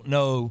just don't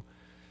know.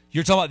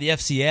 You're talking about the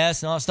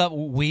FCS and all that stuff.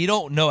 We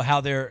don't know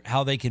how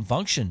they can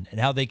function and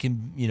how they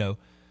can,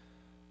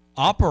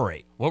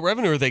 operate. What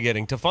revenue are they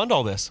getting to fund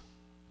all this?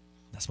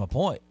 That's my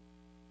point.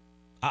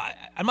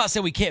 I'm not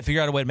saying we can't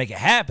figure out a way to make it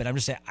happen. I'm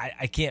just saying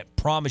I can't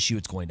promise you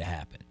it's going to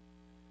happen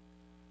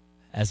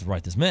as of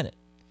right this minute.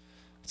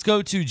 Let's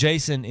go to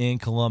Jason in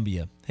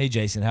Columbia. Hey,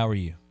 Jason, how are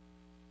you?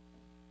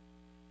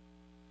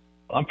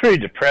 I'm pretty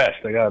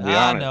depressed. I got to be honest.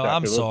 I know.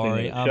 I'm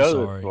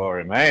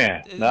sorry.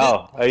 Man.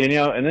 No.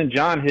 And then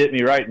John hit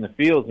me right in the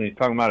feels when he's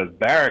talking about his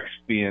barracks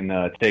being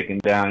taken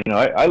down.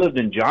 I lived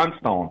in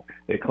Johnstone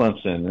at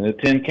Clemson and at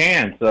Tin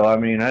Can. So,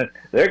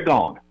 they're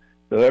gone.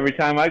 So every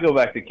time I go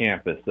back to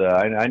campus,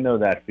 I know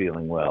that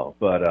feeling well.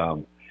 But,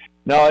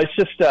 no, it's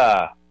just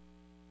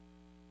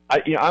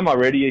I'm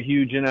already a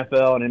huge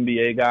NFL and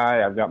NBA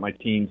guy. I've got my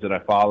teams that I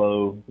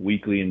follow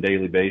weekly and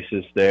daily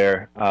basis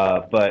there.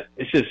 But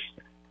it's just,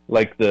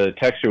 like the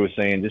texter was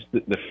saying, just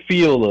the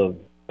feel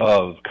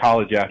of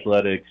college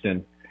athletics.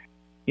 And,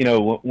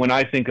 when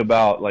I think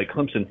about like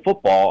Clemson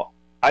football,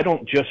 I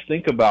don't just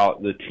think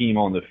about the team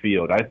on the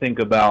field. I think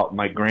about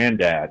my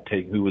granddad,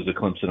 who was a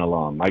Clemson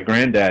alum, my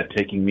granddad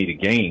taking me to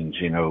games,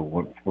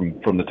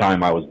 from the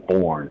time I was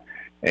born,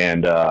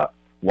 and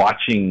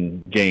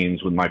watching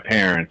games with my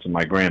parents and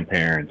my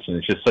grandparents. And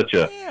it's just such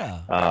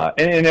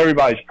and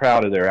everybody's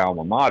proud of their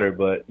alma mater.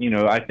 But,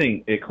 I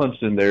think at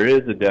Clemson there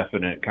is a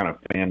definite kind of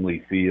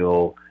family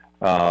feel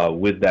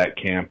with that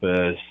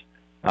campus.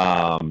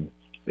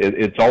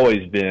 It's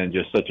always been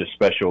just such a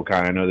special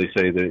kind. I know they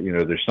say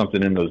that, there's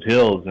something in those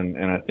hills, and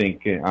I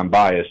think I'm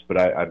biased, but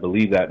I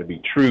believe that to be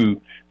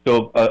true.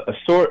 So a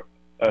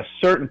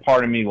certain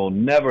part of me will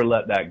never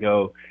let that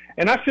go.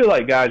 And I feel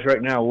like, guys,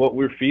 right now, what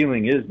we're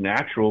feeling is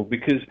natural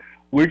because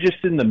we're just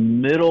in the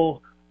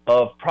middle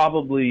of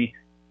probably,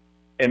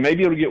 and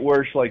maybe it'll get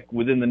worse like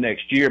within the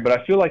next year, but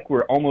I feel like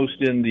we're almost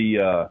in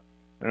the, I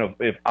don't know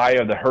if eye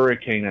of the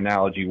hurricane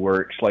analogy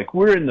works, like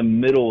we're in the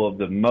middle of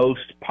the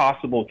most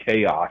possible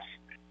chaos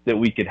that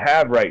we could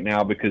have right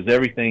now because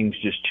everything's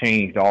just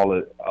changed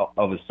all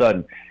of a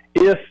sudden.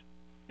 If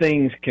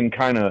things can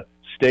kind of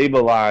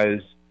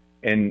stabilize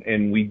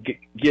and we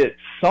get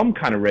some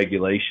kind of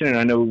regulation, and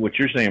I know what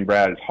you're saying,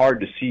 Brad, it's hard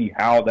to see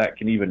how that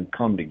can even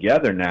come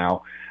together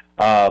now.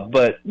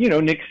 But,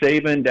 Nick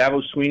Saban,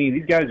 Dabo Swinney,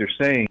 these guys are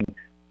saying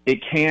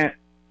it can't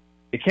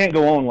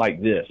go on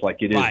like this, like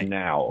it is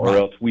now, or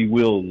else we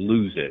will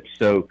lose it.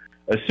 So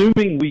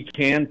assuming we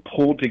can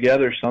pull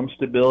together some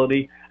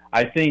stability,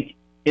 I think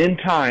in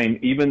time,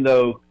 even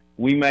though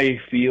we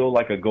may feel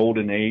like a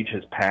golden age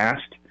has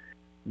passed,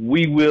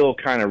 we will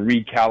kind of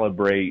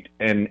recalibrate.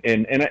 And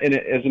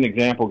as an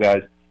example,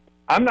 guys,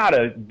 I'm not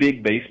a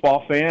big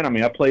baseball fan.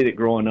 I played it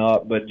growing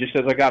up, but just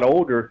as I got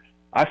older,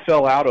 I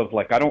fell out of,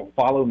 I don't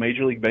follow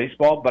Major League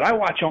Baseball, but I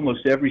watch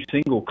almost every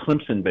single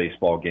Clemson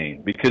baseball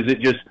game because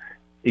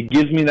it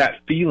gives me that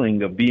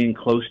feeling of being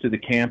close to the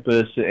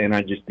campus and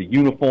the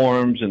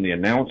uniforms and the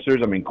announcers.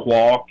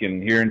 Kwok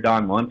and hearing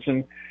Don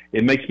Munson,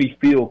 it makes me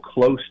feel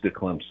close to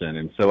Clemson.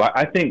 And so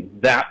I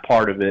think that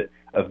part of it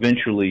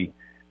eventually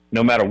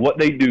no matter what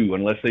they do,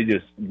 unless they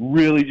just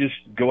really just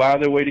go out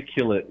of their way to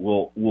kill it,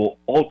 will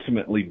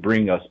ultimately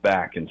bring us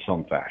back in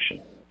some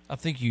fashion. I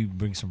think you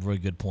bring some really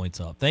good points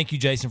up. Thank you,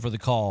 Jason, for the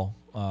call.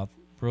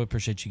 Really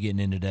appreciate you getting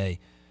in today.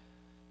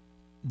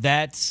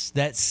 That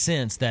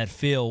sense, that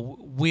feel,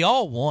 we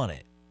all want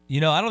it. You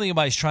know, I don't think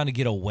anybody's trying to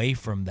get away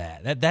from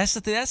that. That's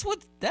the thing. That's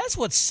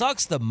what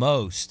sucks the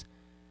most.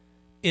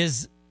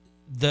 Is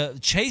the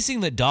chasing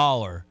the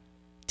dollar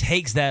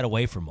takes that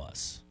away from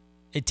us.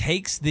 It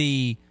takes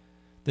the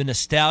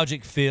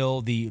nostalgic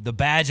feel, the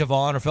badge of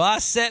honor feel. I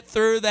sat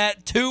through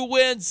that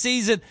 2-win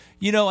season.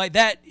 You know, like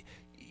that.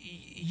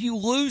 You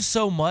lose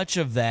so much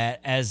of that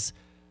as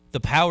the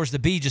powers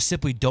that be just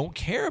simply don't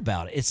care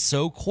about it. It's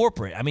so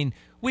corporate. I mean,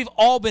 we've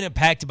all been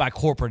impacted by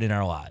corporate in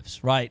our lives,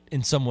 right?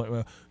 In some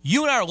way.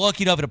 You and I are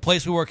lucky enough at a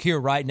place we work here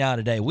right now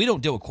today. We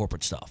don't deal with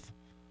corporate stuff.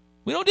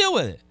 We don't deal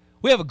with it.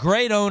 We have a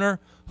great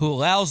owner who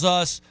allows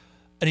us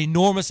an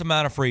enormous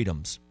amount of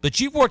freedoms. But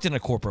you've worked in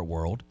a corporate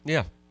world.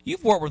 Yeah.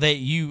 You've worked where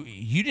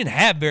you didn't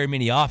have very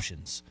many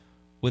options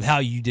with how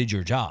you did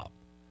your job.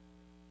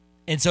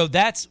 And so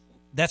that's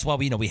why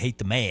we hate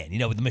the man.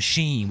 With the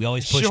machine, we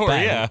always push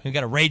back. Yeah. We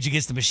got to rage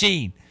against the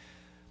machine.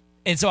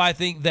 And so I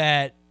think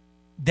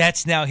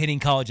that's now hitting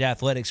college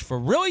athletics for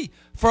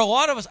a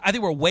lot of us. I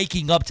think we're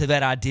waking up to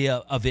that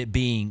idea of it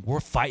being, we're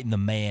fighting the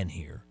man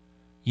here.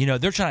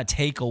 They're trying to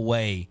take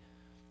away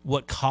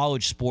what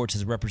college sports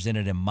has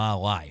represented in my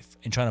life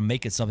and trying to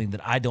make it something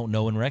that I don't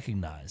know and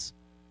recognize.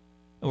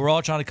 And we're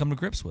all trying to come to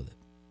grips with it.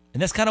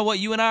 And that's kind of what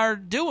you and I are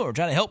doing. We're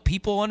trying to help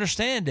people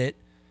understand it.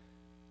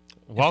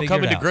 While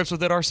coming to grips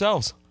with it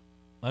ourselves.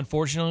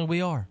 Unfortunately,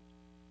 we are.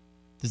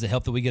 Does it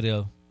help that we get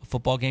a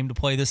football game to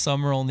play this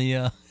summer on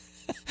the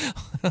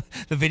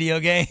the video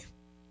game?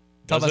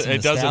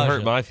 It doesn't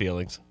hurt my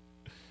feelings.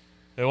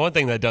 And one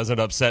thing that doesn't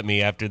upset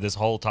me after this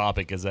whole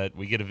topic is that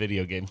we get a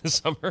video game this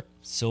summer.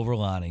 Silver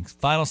linings.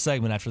 Final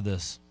segment after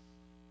this.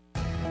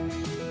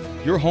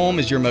 Your home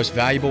is your most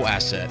valuable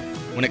asset.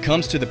 When it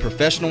comes to the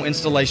professional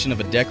installation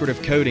of a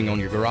decorative coating on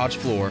your garage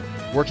floor,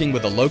 working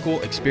with a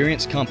local,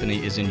 experienced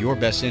company is in your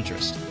best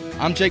interest.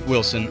 I'm Jake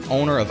Wilson,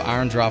 owner of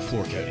Iron Drive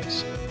Floor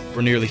Coatings.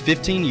 For nearly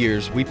 15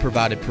 years, we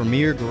provided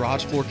premier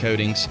garage floor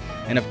coatings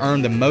and have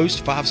earned the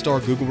most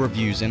 5-star Google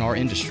reviews in our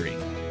industry.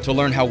 To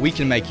learn how we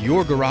can make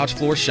your garage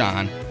floor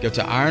shine, go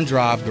to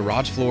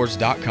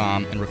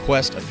irondrivegaragefloors.com and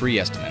request a free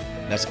estimate.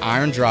 That's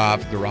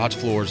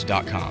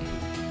irondrivegaragefloors.com.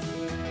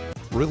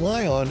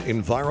 Rely on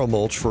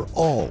EnviroMulch for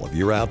all of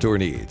your outdoor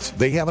needs.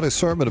 They have an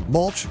assortment of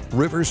mulch,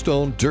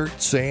 riverstone,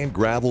 dirt, sand,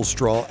 gravel,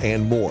 straw,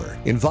 and more.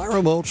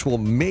 EnviroMulch will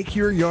make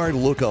your yard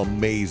look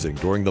amazing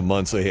during the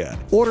months ahead.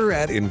 Order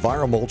at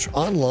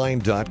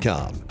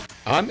EnviroMulchOnline.com.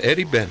 I'm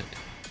Eddie Bennett.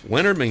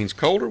 Winter means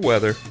colder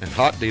weather and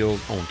hot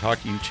deals on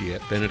Takeuchi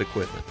at Bennett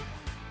Equipment.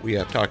 We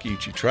have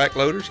Takeuchi track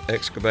loaders,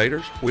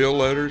 excavators, wheel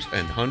loaders,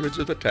 and hundreds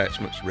of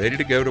attachments ready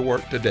to go to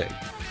work today.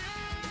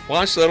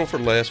 Why settle for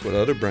less with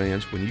other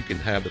brands when you can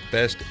have the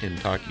best in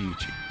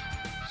Takeuchi?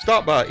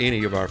 Stop by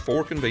any of our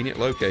 4 convenient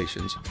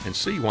locations and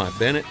see why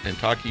Bennett and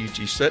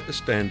Takeuchi set the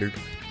standard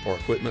for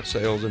equipment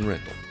sales and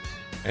rental.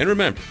 And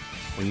remember,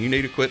 when you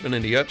need equipment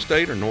in the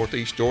upstate or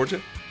northeast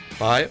Georgia,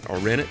 buy it or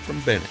rent it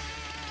from Bennett.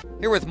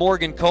 Here with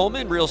Morgan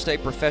Coleman, real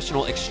estate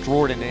professional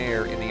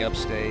extraordinaire in the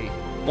upstate.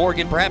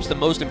 Morgan, perhaps the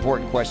most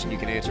important question you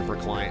can answer for a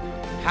client.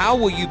 How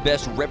will you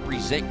best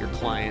represent your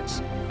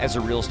clients as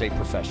a real estate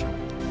professional?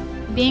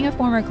 Being a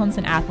former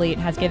Clemson athlete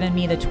has given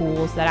me the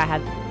tools that I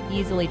have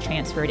easily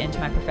transferred into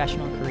my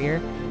professional career.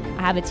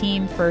 I have a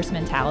team-first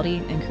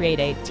mentality and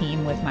create a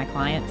team with my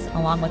clients,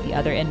 along with the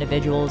other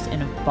individuals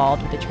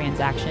involved with the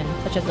transaction,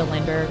 such as the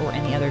lender or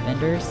any other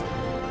vendors.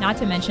 Not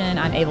to mention,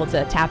 I'm able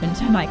to tap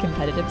into my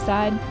competitive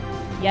side.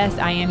 Yes,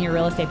 I am your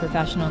real estate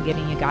professional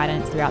giving you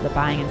guidance throughout the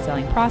buying and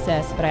selling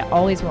process, but I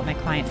always want my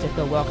clients to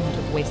feel welcome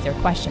to voice their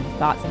questions,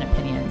 thoughts, and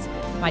opinions.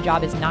 My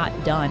job is not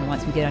done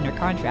once we get under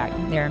contract.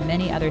 There are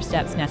many other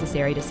steps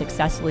necessary to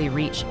successfully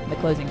reach the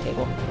closing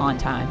table on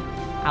time.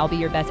 I'll be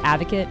your best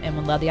advocate and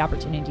would love the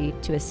opportunity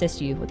to assist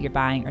you with your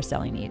buying or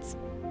selling needs.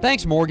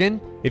 Thanks,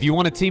 Morgan. If you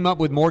want to team up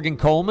with Morgan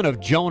Coleman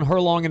of Joan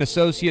Herlong &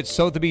 Associates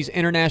Sotheby's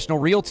International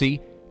Realty,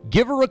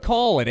 give her a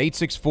call at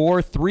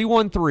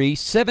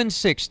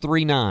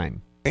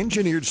 864-313-7639.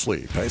 Engineered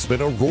Sleep has been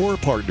a Roar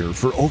partner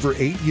for over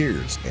 8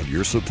 years, and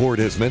your support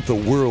has meant the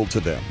world to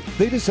them.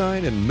 They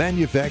design and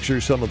manufacture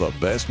some of the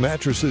best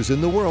mattresses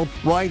in the world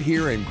right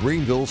here in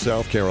Greenville,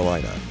 South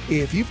Carolina.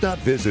 If you've not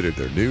visited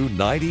their new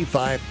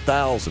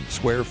 95,000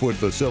 square foot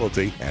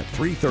facility at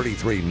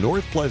 333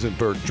 North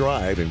Pleasantburg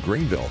Drive in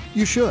Greenville,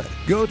 you should.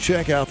 Go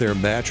check out their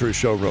mattress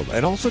showroom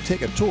and also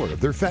take a tour of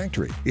their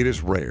factory. It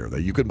is rare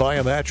that you can buy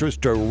a mattress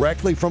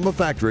directly from a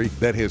factory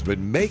that has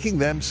been making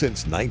them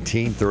since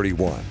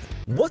 1931.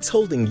 What's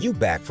holding you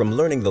back from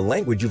learning the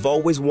language you've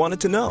always wanted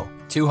to know?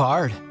 Too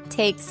hard.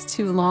 Takes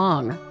too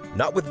long.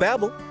 Not with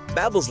Babbel.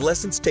 Babbel's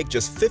lessons take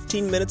just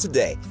 15 minutes a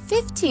day.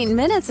 15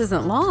 minutes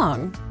isn't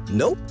long.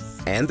 Nope.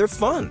 And they're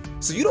fun.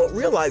 So you don't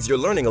realize you're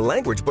learning a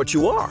language, but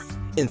you are.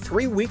 In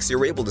 3 weeks,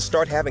 you're able to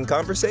start having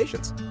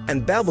conversations.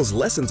 And Babbel's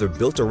lessons are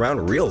built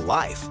around real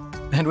life.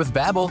 And with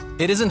Babbel,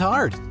 it isn't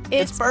hard.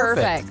 It's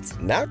perfect.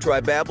 Now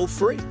try Babbel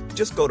free.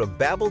 Just go to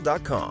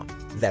Babbel.com.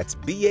 That's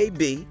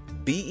BABBEL.com.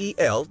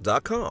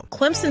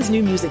 Clemson's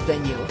new music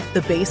venue,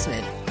 The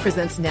Basement,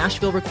 presents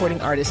Nashville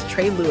recording artist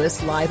Trey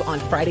Lewis live on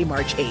Friday,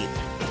 March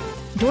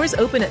 8th. Doors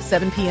open at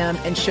 7 p.m.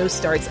 and show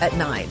starts at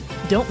 9.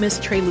 Don't miss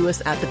Trey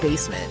Lewis at The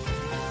Basement.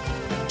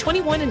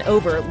 21 and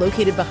over,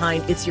 located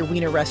behind It's Your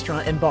Wiener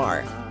Restaurant and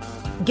Bar.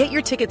 Get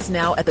your tickets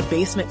now at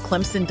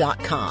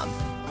thebasementclemson.com.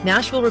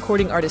 Nashville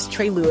recording artist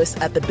Trey Lewis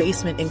at The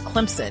Basement in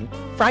Clemson,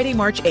 Friday,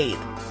 March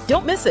 8th.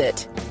 Don't miss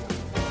it.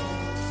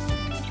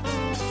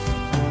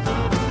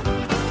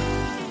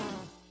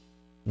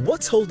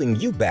 What's holding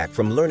you back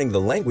from learning the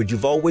language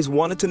you've always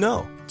wanted to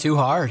know? Too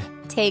hard.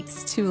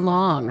 Takes too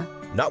long.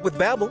 Not with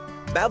Babbel.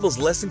 Babbel's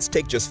lessons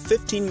take just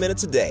 15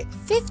 minutes a day.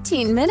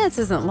 15 minutes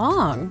isn't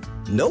long.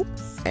 Nope.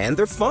 And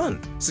they're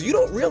fun. So you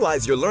don't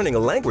realize you're learning a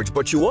language,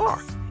 but you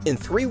are. In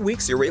 3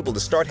 weeks, you're able to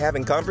start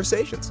having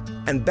conversations.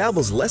 And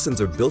Babbel's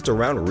lessons are built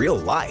around real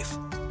life.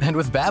 And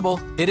with Babbel,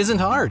 it isn't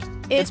hard.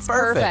 It's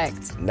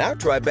perfect. Now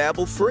try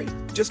Babbel free.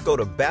 Just go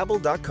to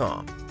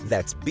Babbel.com.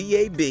 That's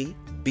BABBEL.com.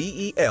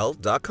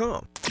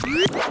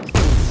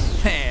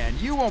 Man,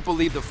 you won't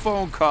believe the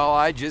phone call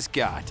I just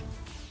got.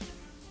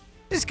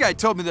 This guy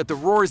told me that The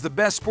Roar is the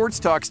best sports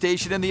talk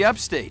station in the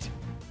upstate.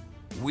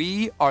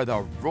 We are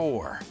The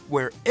Roar,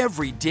 where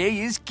every day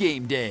is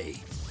game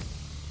day.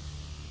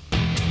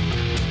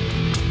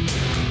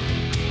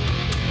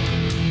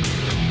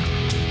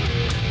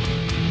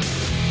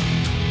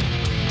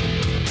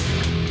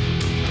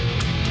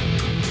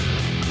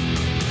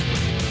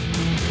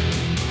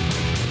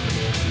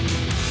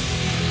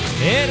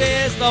 It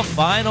is the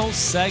final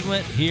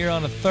segment here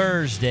on a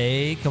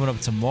Thursday. Coming up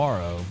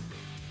tomorrow.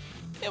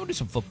 Yeah, we'll do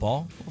some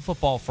football.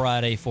 Football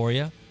Friday for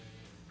you.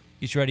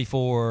 Get you ready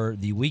for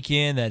the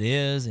weekend that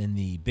is in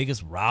the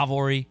biggest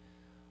rivalry.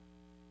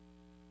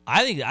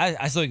 I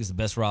still think it's the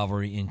best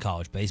rivalry in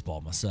college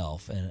baseball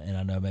myself. And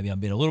I know maybe I'm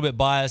being a little bit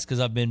biased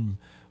because I've been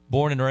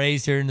born and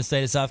raised here in the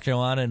state of South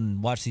Carolina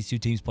and watched these two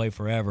teams play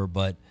forever.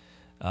 But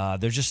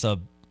there's just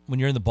when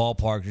you're in the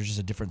ballpark, there's just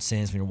a different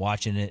sense when you're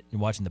watching it.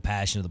 You're watching the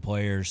passion of the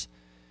players.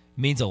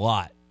 It means a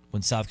lot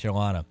when South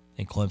Carolina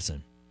and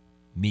Clemson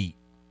meet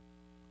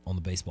on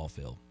the baseball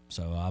field.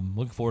 So I'm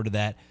looking forward to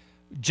that.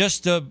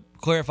 Just to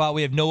clarify,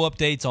 we have no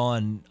updates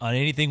on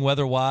anything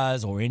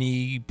weather-wise or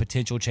any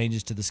potential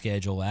changes to the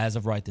schedule. As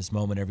of right this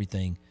moment,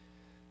 everything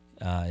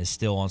is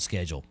still on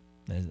schedule.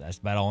 That's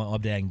about all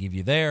update I can give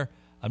you there.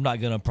 I'm not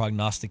going to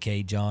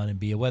prognosticate, John, and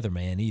be a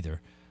weatherman either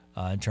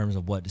in terms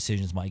of what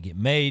decisions might get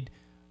made.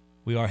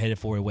 We are headed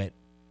for a wet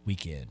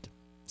weekend.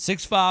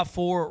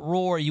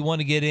 654-ROAR, you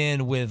want to get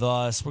in with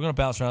us. We're going to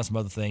bounce around some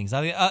other things.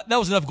 I think that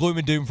was enough gloom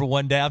and doom for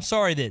one day. I'm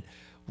sorry that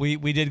we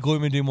did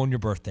gloom and doom on your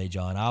birthday,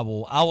 John. I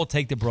will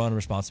take the brunt of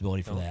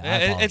responsibility for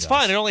that. It's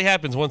fine. It only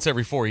happens once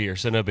every 4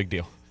 years, so no big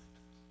deal.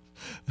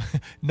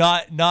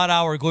 Not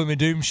our gloom and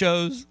doom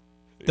shows.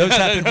 Those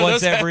happen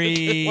once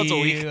every once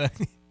a week.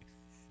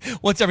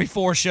 Once every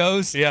 4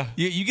 shows. Yeah.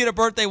 You get a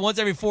birthday once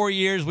every 4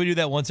 years. We do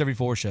that once every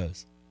 4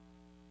 shows.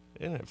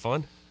 Isn't it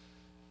fun?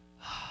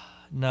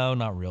 No,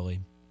 not really.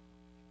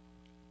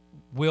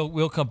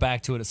 We'll come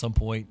back to it at some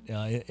point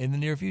in the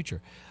near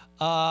future.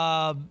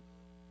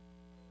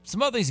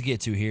 Some other things to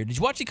get to here. Did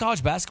you watch the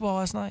college basketball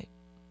last night?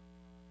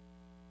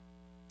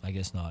 I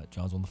guess not.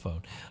 John's on the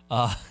phone.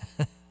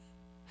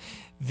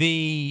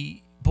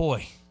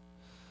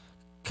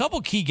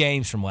 Couple key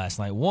games from last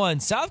night. One,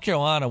 South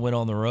Carolina went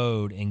on the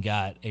road and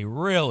got a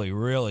really,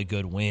 really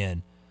good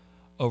win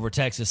over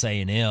Texas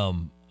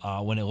A&M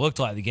when it looked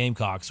like the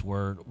Gamecocks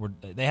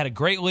they had a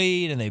great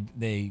lead and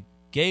they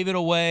gave it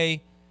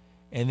away,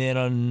 and then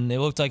it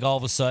looked like all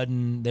of a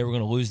sudden they were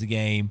going to lose the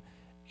game,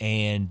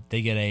 and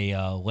they get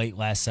a late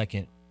last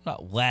second,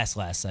 not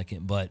last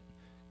second, but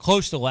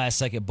close to last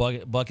second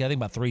bucket. I think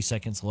about 3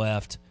 seconds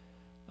left.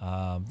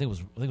 I think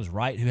it was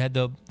Wright who had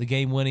the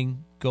game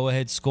winning go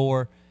ahead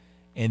score,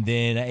 and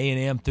then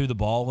A&M threw the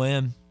ball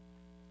in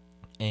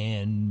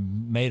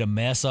and made a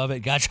mess of it.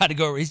 Guy tried to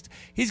go.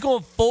 He's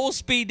going full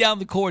speed down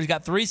the court. He's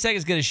got 3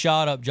 seconds to get a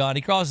shot up, John.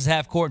 He crosses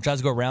half court and tries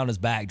to go around his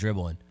back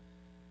dribbling.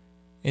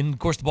 And, of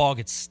course, the ball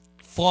gets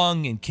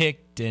flung and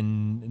kicked,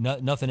 and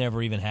nothing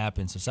ever even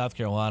happens. So South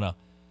Carolina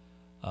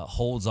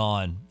holds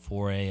on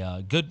for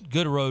a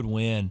good road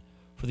win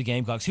for the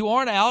Gamecocks, who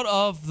aren't out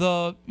of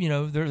the,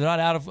 they're not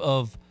out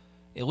of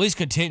at least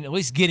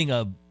getting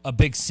a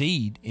big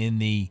seed in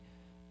the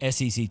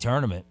SEC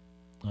tournament.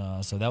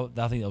 So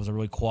I think that was a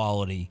really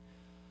quality,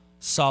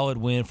 solid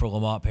win for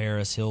Lamont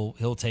Paris.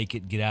 He'll take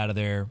it and get out of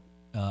there.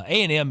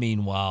 A&M,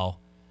 meanwhile,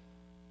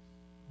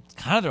 it's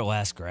kind of their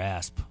last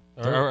grasp.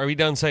 Are we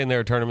done saying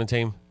they're a tournament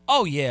team?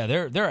 Oh yeah,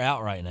 they're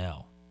out right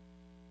now.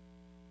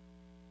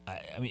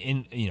 I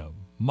mean,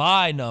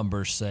 my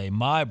numbers say,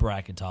 my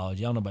bracketology.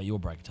 I don't know about your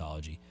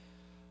bracketology,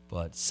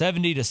 but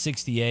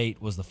 70-68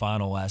 was the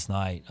final last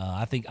night.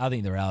 I think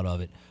they're out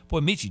of it.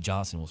 Boy, Michie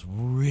Johnson was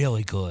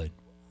really good,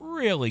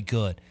 really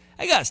good.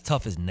 That guy's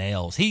tough as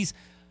nails.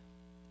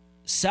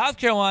 South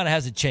Carolina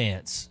has a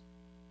chance.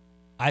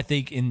 I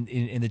think,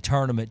 in the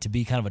tournament to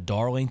be kind of a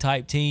darling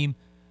type team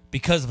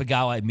because of a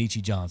guy like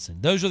Michie Johnson.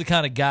 Those are the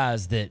kind of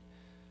guys that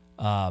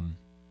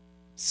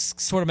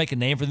sort of make a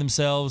name for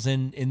themselves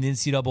in the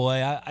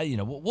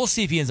NCAA. We'll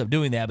see if he ends up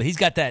doing that, but he's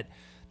got that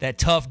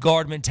tough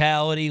guard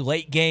mentality,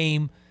 late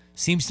game,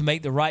 seems to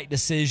make the right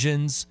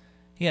decisions.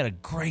 He had a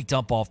great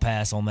dump-off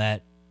pass on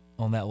that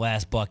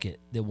last bucket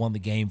that won the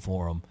game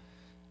for him.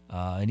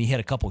 And he had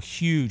a couple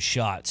huge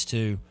shots,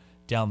 too,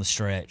 down the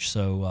stretch.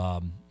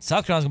 So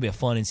South Carolina's going to be a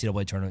fun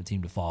NCAA tournament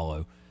team to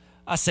follow.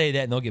 I say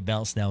that, and they'll get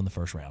bounced now in the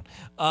first round.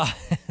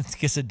 It's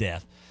kiss of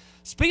death.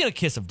 Speaking of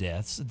kiss of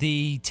deaths,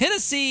 the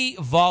Tennessee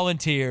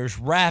Volunteers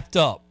wrapped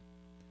up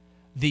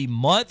the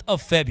month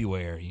of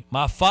February.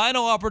 My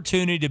final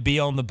opportunity to be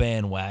on the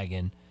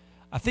bandwagon.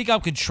 I think I'm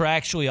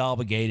contractually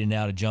obligated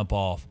now to jump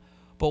off.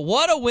 But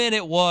what a win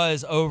it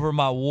was over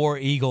my War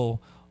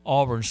Eagle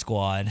Auburn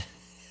squad.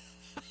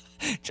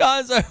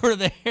 John's over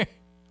there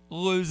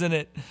losing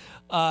it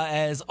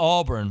as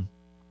Auburn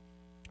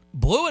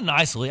blew it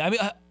nicely. I mean,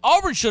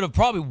 Auburn should have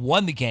probably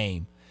won the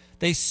game.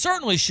 They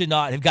certainly should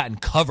not have gotten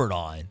covered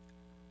on,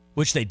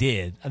 which they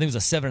did. I think it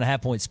was a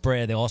 7.5-point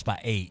spread. They lost by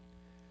 8.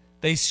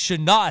 They should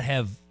not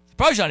have,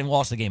 probably should not have even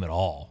lost the game at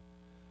all.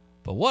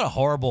 But what a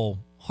horrible,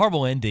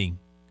 horrible ending.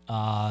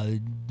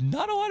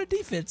 Not a lot of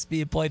defense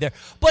being played there.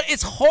 But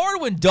it's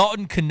hard when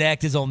Dalton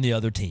Knecht is on the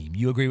other team.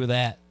 You agree with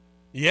that?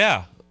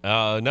 Yeah.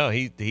 No,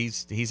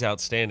 he's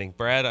outstanding.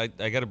 Brad,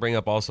 I got to bring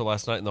up also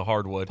last night in the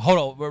hardwood.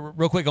 Hold on,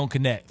 real quick on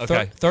Knecht.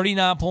 Okay.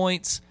 39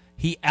 points.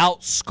 He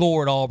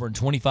outscored Auburn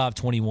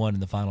 25-21 in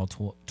the final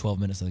 12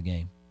 minutes of the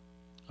game.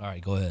 All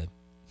right, go ahead.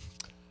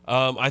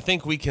 I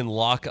think we can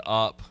lock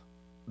up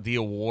the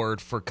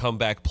award for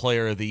Comeback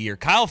Player of the Year.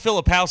 Kyle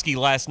Filipowski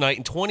last night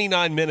in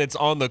 29 minutes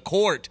on the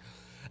court.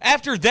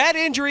 After that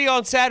injury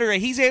on Saturday,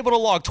 he's able to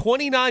log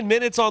 29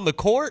 minutes on the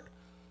court.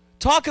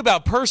 Talk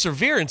about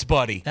perseverance,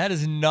 buddy. That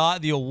is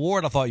not the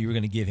award I thought you were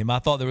going to give him. I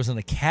thought there was an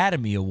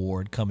Academy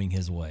Award coming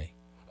his way.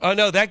 Oh,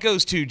 no, that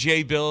goes to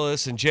Jay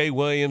Billis and Jay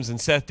Williams and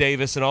Seth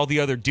Davis and all the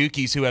other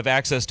Dukies who have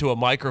access to a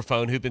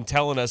microphone who've been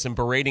telling us and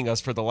berating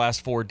us for the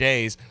last 4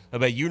 days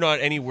about you're not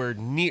anywhere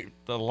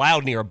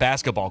allowed near a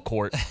basketball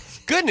court.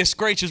 Goodness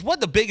gracious,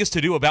 what the biggest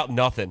to do about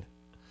nothing?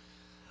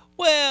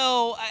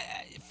 Well,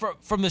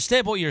 from the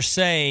standpoint you're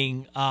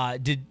saying,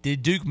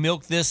 did Duke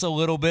milk this a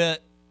little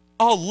bit?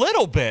 A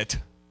little bit.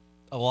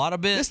 A lot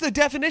of bit? That's the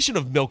definition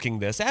of milking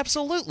this,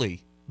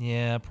 absolutely.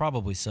 Yeah,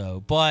 probably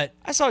so. But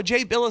I saw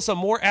Jay Billis on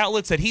more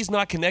outlets that he's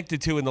not connected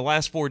to in the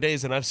last 4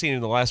 days than I've seen in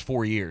the last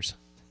 4 years.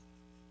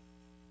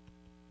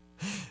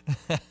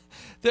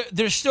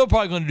 They're still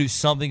probably going to do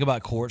something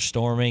about court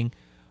storming,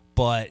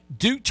 but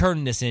Duke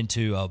turning this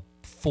into a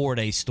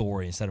 4-day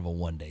story instead of a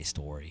 1-day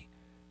story.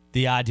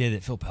 The idea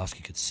that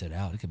Filipowski could sit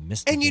out, he could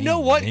miss the game. And you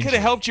know what could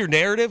have helped your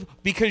narrative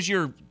because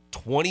you're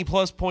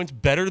 20-plus points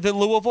better than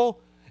Louisville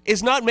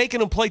is not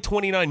making them play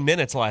 29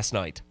 minutes last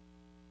night.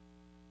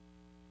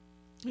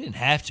 They didn't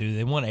have to.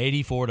 They won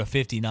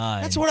 84-59.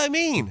 That's what I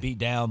mean. Beat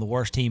down the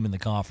worst team in the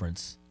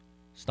conference.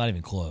 It's not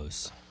even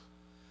close.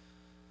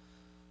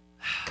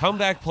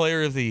 Comeback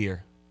Player of the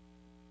Year.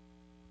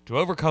 To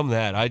overcome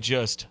that,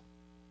 Yeah,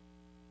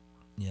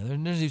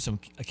 there's even some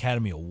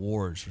Academy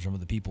Awards for some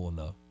of the people in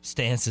the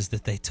stances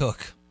that they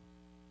took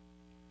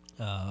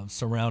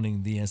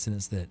surrounding the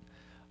incidents that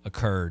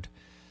occurred.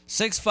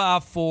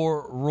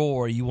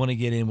 654-ROAR, you want to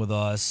get in with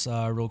us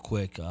real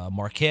quick.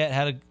 Marquette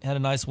had a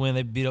nice win.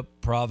 They beat up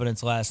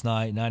Providence last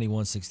night,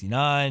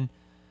 91-69.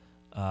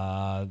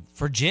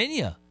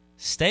 Virginia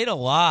stayed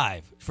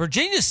alive.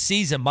 Virginia's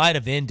season might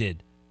have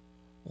ended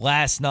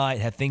last night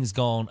had things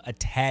gone a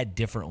tad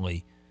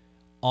differently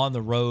on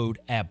the road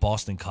at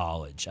Boston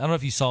College. I don't know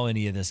if you saw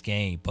any of this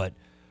game, but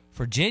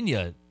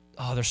Virginia,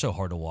 they're so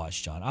hard to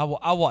watch, John.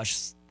 I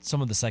watched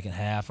some of the second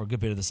half, or a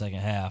good bit of the second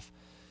half.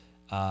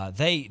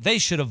 They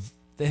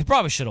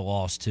probably should have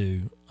lost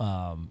too.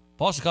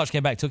 Boston College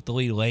came back, took the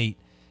lead late,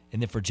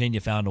 and then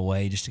Virginia found a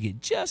way just to get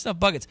just enough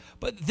buckets.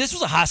 But this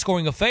was a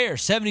high-scoring affair,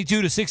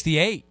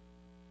 72-68.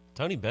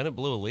 Tony Bennett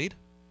blew a lead?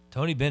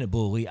 Tony Bennett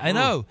blew a lead. I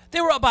know. They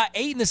were up by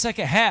 8 in the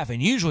second half,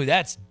 and usually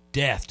that's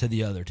death to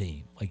the other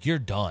team. Like, you're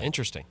done.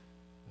 Interesting.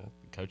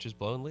 Coaches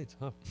blowing leads,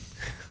 huh?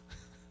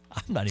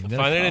 I'm not even going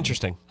to find it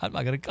interesting. I'm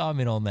not going to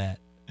comment on that.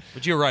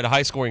 But you're right, a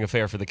high-scoring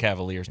affair for the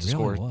Cavaliers to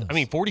score. Was. I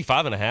mean,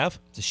 45.5.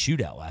 It's a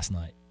shootout last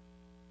night.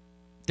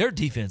 Their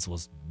defense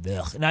was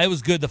ugh. Now, it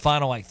was good the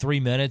final, 3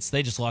 minutes.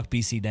 They just locked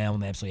BC down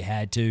when they absolutely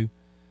had to.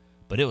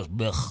 But it was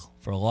ugh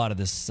for a lot of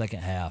this second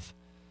half.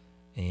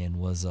 And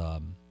was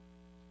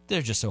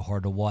they're just so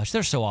hard to watch.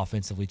 They're so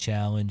offensively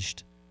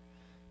challenged.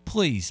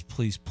 Please,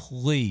 please,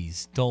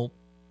 please don't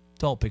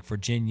pick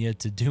Virginia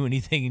to do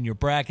anything in your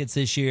brackets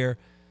this year.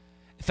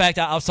 In fact,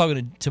 I was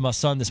talking to my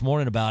son this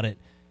morning about it.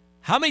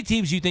 How many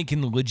teams do you think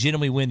can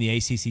legitimately win the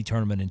ACC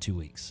tournament in 2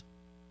 weeks?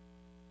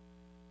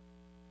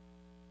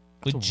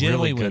 That's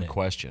legitimately a really win good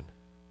question.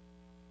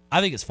 I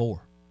think it's 4.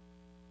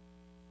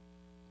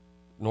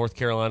 North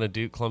Carolina,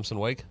 Duke, Clemson,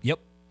 Wake? Yep.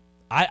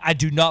 I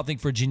do not think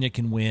Virginia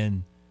can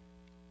win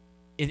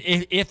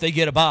if they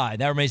get a bye.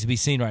 That remains to be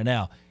seen right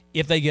now.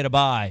 if they get a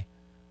bye,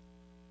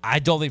 I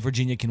don't think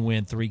Virginia can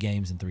win 3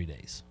 games in 3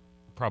 days.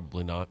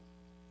 Probably not.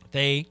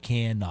 They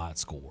cannot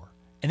score.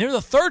 And they're the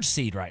 3rd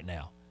seed right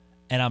now,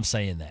 and I'm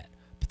saying that.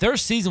 But their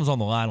season was on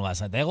the line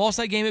last night. They lost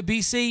that game at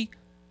BC.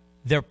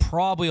 They're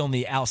probably on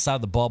the outside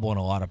of the bubble in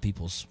a lot of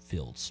people's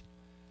fields.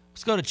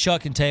 Let's go to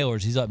Chuck and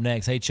Taylor's. He's up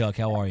next. Hey, Chuck,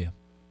 how are you?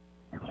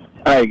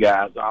 Hey,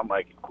 guys, I'll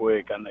make it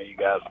quick. I know you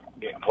guys are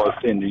getting close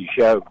to the end of the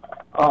show.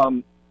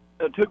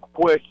 2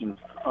 questions.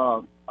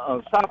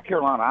 South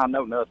Carolina, I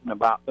know nothing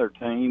about their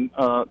team.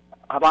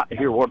 I'd like to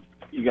hear what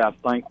you guys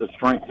think the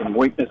strengths and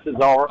weaknesses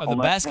are. The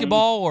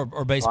basketball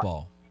or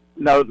baseball?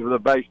 No, the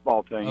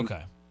baseball team.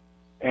 Okay.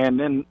 And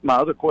then my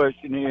other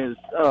question is,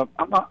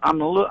 I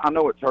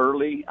know it's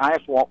early. I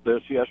asked Walt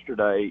this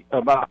yesterday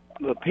about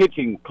the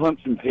pitching,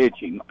 Clemson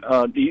pitching.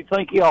 Do you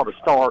think he ought to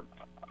start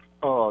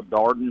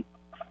Darden?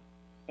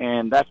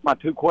 And that's my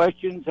 2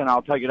 questions, and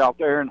I'll take it out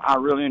there. And I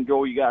really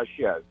enjoy you guys'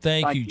 show.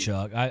 Thank you,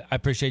 Chuck. I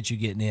appreciate you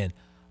getting in.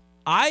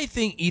 I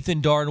think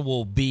Ethan Darden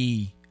will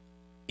be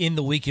in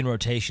the weekend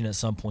rotation at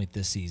some point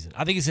this season.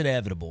 I think it's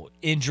inevitable.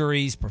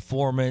 Injuries,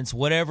 performance,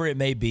 whatever it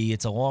may be.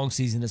 It's a long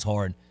season. It's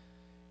hard.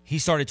 He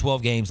started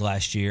 12 games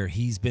last year.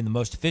 He's been the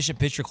most efficient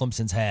pitcher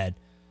Clemson's had.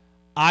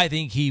 I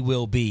think he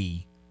will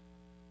be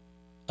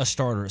a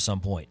starter at some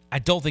point. I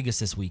don't think it's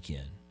this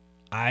weekend.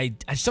 I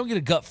just don't get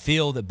a gut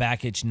feel that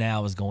Bakich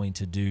now is going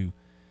to do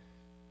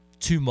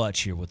too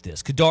much here with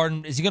this.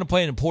 Darden, is he going to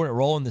play an important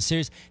role in the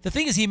series? The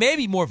thing is, he may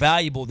be more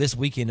valuable this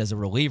weekend as a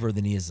reliever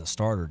than he is as a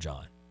starter,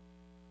 John.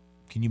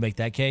 Can you make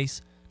that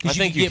case? I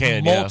think you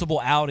get can, multiple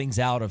outings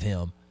out of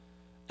him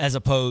as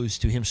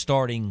opposed to him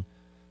starting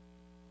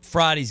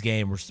Friday's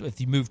game, or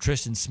if you move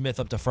Tristan Smith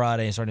up to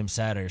Friday and start him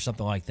Saturday or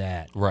something like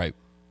that. Right.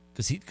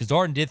 Because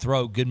Darden did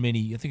throw a good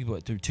many, I think he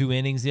went through 2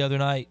 innings the other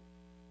night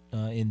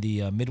in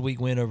the midweek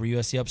win over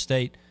USC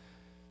Upstate.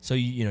 So,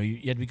 you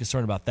had to be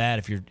concerned about that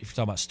if you're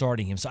talking about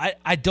starting him. So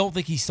I don't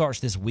think he starts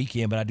this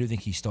weekend, but I do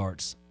think he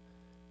starts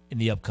in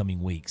the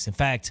upcoming weeks. In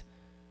fact,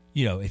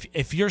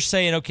 if you're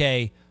saying,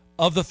 okay,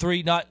 of the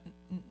 3, let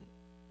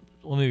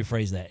me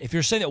rephrase that. If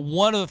you're saying that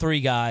one of the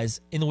 3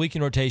 guys in the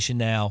weekend rotation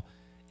now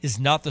is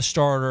not the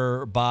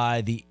starter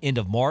by the end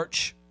of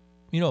March,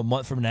 a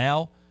month from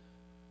now,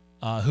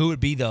 who would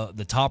be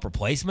the top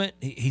replacement?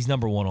 He's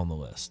number 1 on the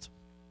list.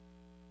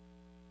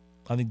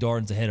 I think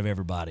Darden's ahead of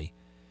everybody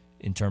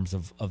in terms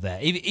of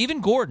that. Even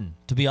Gordon,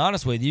 to be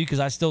honest with you, because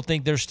I still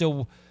think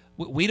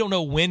we don't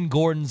know when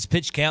Gordon's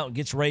pitch count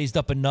gets raised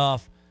up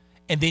enough,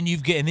 and then you're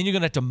going to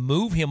have to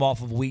move him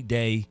off of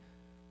weekday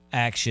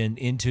action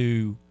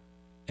into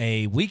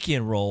a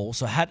weekend role.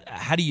 So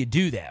how do you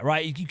do that,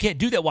 right? You can't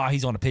do that while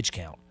he's on a pitch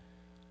count.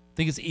 I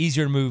think it's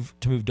easier to move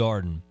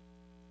Darden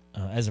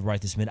as of right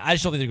this minute. I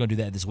just don't think they're going to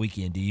do that this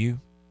weekend. Do you?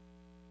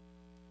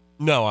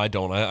 No, I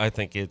don't. I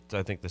think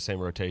the same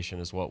rotation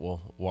is what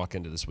we'll walk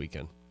into this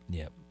weekend.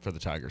 Yeah, for the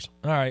Tigers.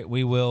 All right,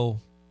 we will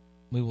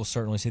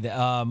certainly see that.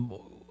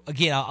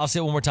 Again, I'll say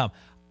it one more time.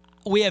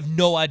 We have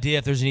no idea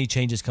if there's any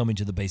changes coming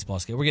to the baseball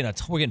schedule. We're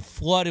getting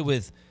flooded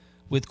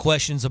with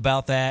questions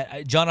about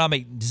that. John and I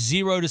make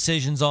 0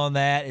 decisions on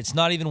that. It's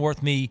not even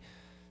worth me,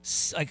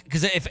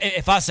 because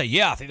if I say,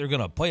 I think they're going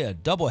to play a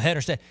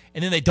doubleheader,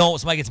 and then they don't,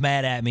 somebody gets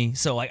mad at me.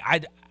 So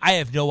I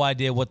have no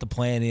idea what the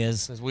plan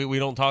is. We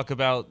don't talk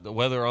about the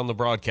weather on the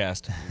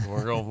broadcast.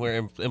 We're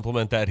going to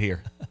implement that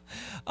here.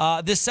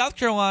 This South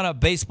Carolina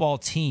baseball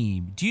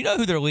team, do you know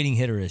who their leading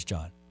hitter is,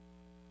 John?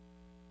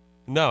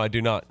 No, I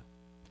do not.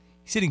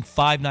 He's hitting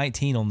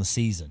 .519 on the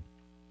season.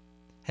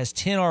 Has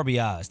 10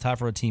 RBIs, tied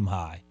for a team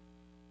high.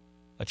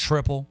 A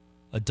triple,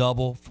 a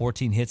double,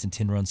 14 hits, and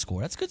 10 runs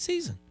scored. That's a good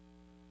season.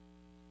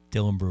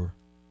 Dylan Brewer.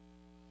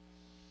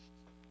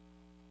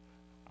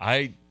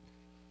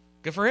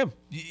 Good for him.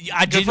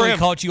 I genuinely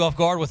caught you off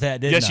guard with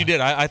that, didn't I? Yes, you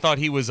did. I thought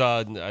he was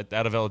out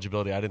of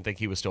eligibility. I didn't think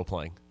he was still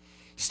playing.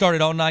 He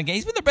started all 9 games.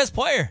 He's been their best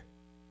player.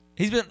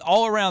 He's been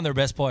all around their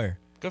best player.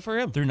 Good for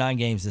him. Through 9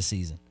 games this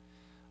season.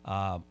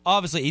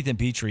 Obviously, Ethan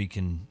Petrie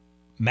can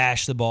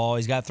mash the ball.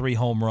 He's got 3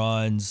 home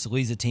runs.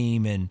 Leads the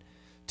team in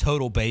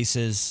total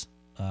bases.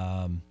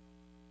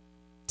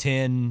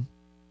 10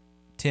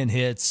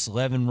 hits,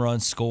 11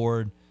 runs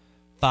scored,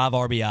 5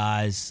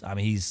 RBIs. I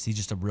mean, he's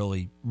just a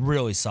really,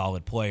 really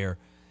solid player.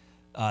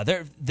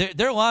 Their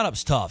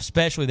lineup's tough,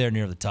 especially there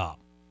near the top.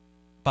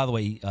 By the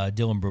way,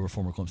 Dylan Brewer,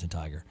 former Clemson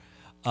Tiger.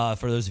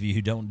 For those of you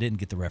who didn't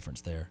get the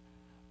reference there,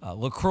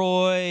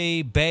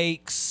 LaCroix,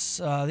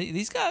 Bakes,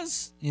 these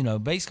guys.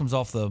 Bakes comes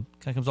off the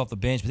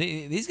bench, but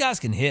these guys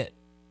can hit.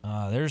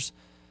 As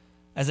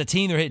a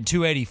team, they're hitting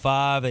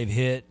 .285. They've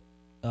hit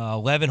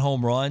 11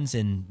 home runs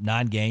in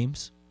 9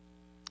 games.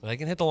 They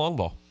can hit the long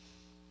ball,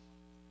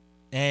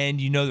 and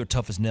they're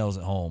tough as nails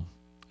at home.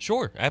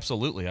 Sure,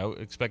 absolutely. I would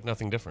expect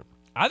nothing different.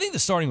 I think the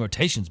starting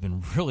rotation's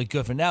been really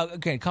good for now.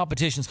 Okay,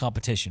 competition's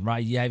competition,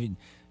 right? You're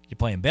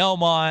playing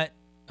Belmont.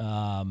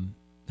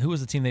 Who was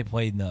the team they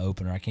played in the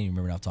opener? I can't even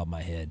remember off the top of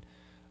my head.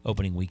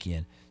 Opening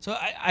weekend. So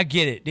I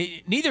get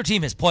it. Neither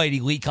team has played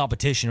elite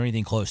competition or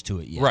anything close to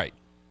it yet. Right.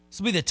 This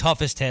will be the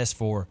toughest test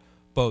for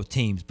both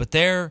teams. But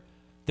their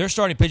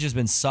starting pitch has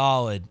been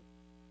solid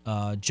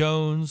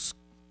Jones,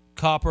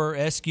 Copper,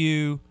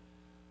 Eskew.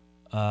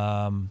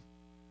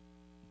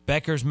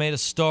 Becker's made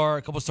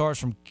a couple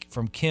starts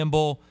from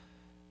Kimball.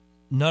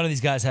 None of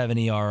these guys have an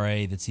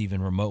ERA that's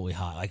even remotely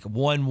high, like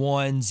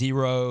 1.1,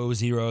 0,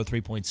 0,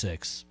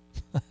 3.6.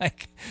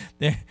 Like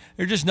they're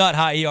just not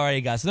high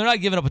ERA guys. So they're not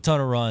giving up a ton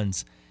of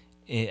runs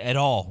at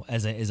all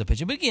as a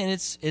pitcher. But again,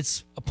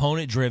 it's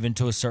opponent driven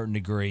to a certain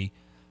degree.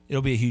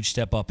 It'll be a huge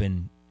step up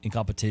in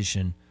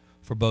competition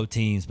for both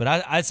teams. But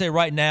I'd say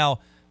right now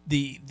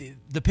the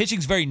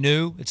pitching's very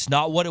new. It's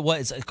not what it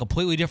was. It's a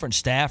completely different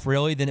staff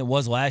really than it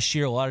was last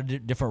year. A lot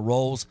of different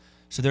roles.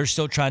 So they're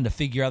still trying to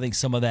figure, I think,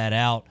 some of that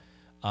out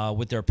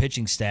with their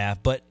pitching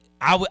staff. But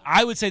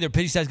I would say their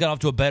pitching staff's got off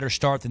to a better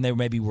start than they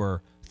maybe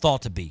were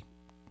thought to be.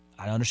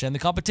 I understand the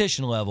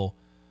competition level,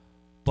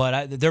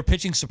 but their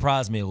pitching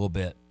surprised me a little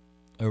bit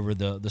over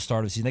the start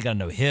of the season. They got a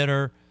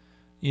no-hitter,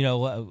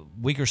 a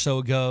week or so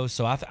ago.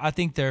 So I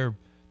think they're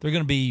going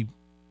to be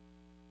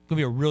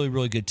a really,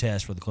 really good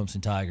test for the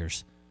Clemson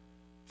Tigers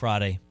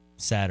Friday,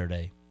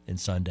 Saturday, and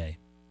Sunday.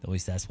 At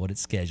least that's what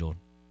it's scheduled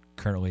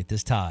currently at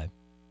this time,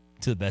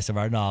 to the best of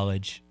our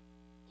knowledge,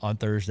 on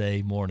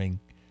Thursday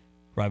morning,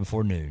 right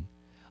before noon.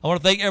 I want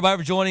to thank everybody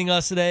for joining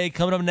us today.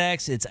 Coming up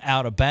next, it's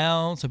Out of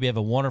Bounds. Hope you have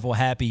a wonderful,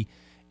 happy,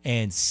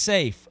 and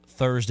safe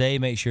Thursday.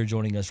 Make sure you're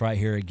joining us right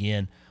here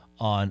again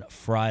on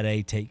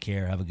Friday. Take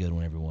care. Have a good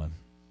one, everyone.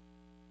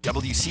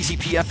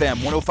 WCCP FM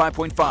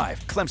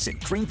 105.5,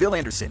 Clemson, Greenville,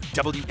 Anderson,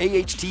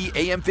 WAHT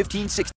AM 1560.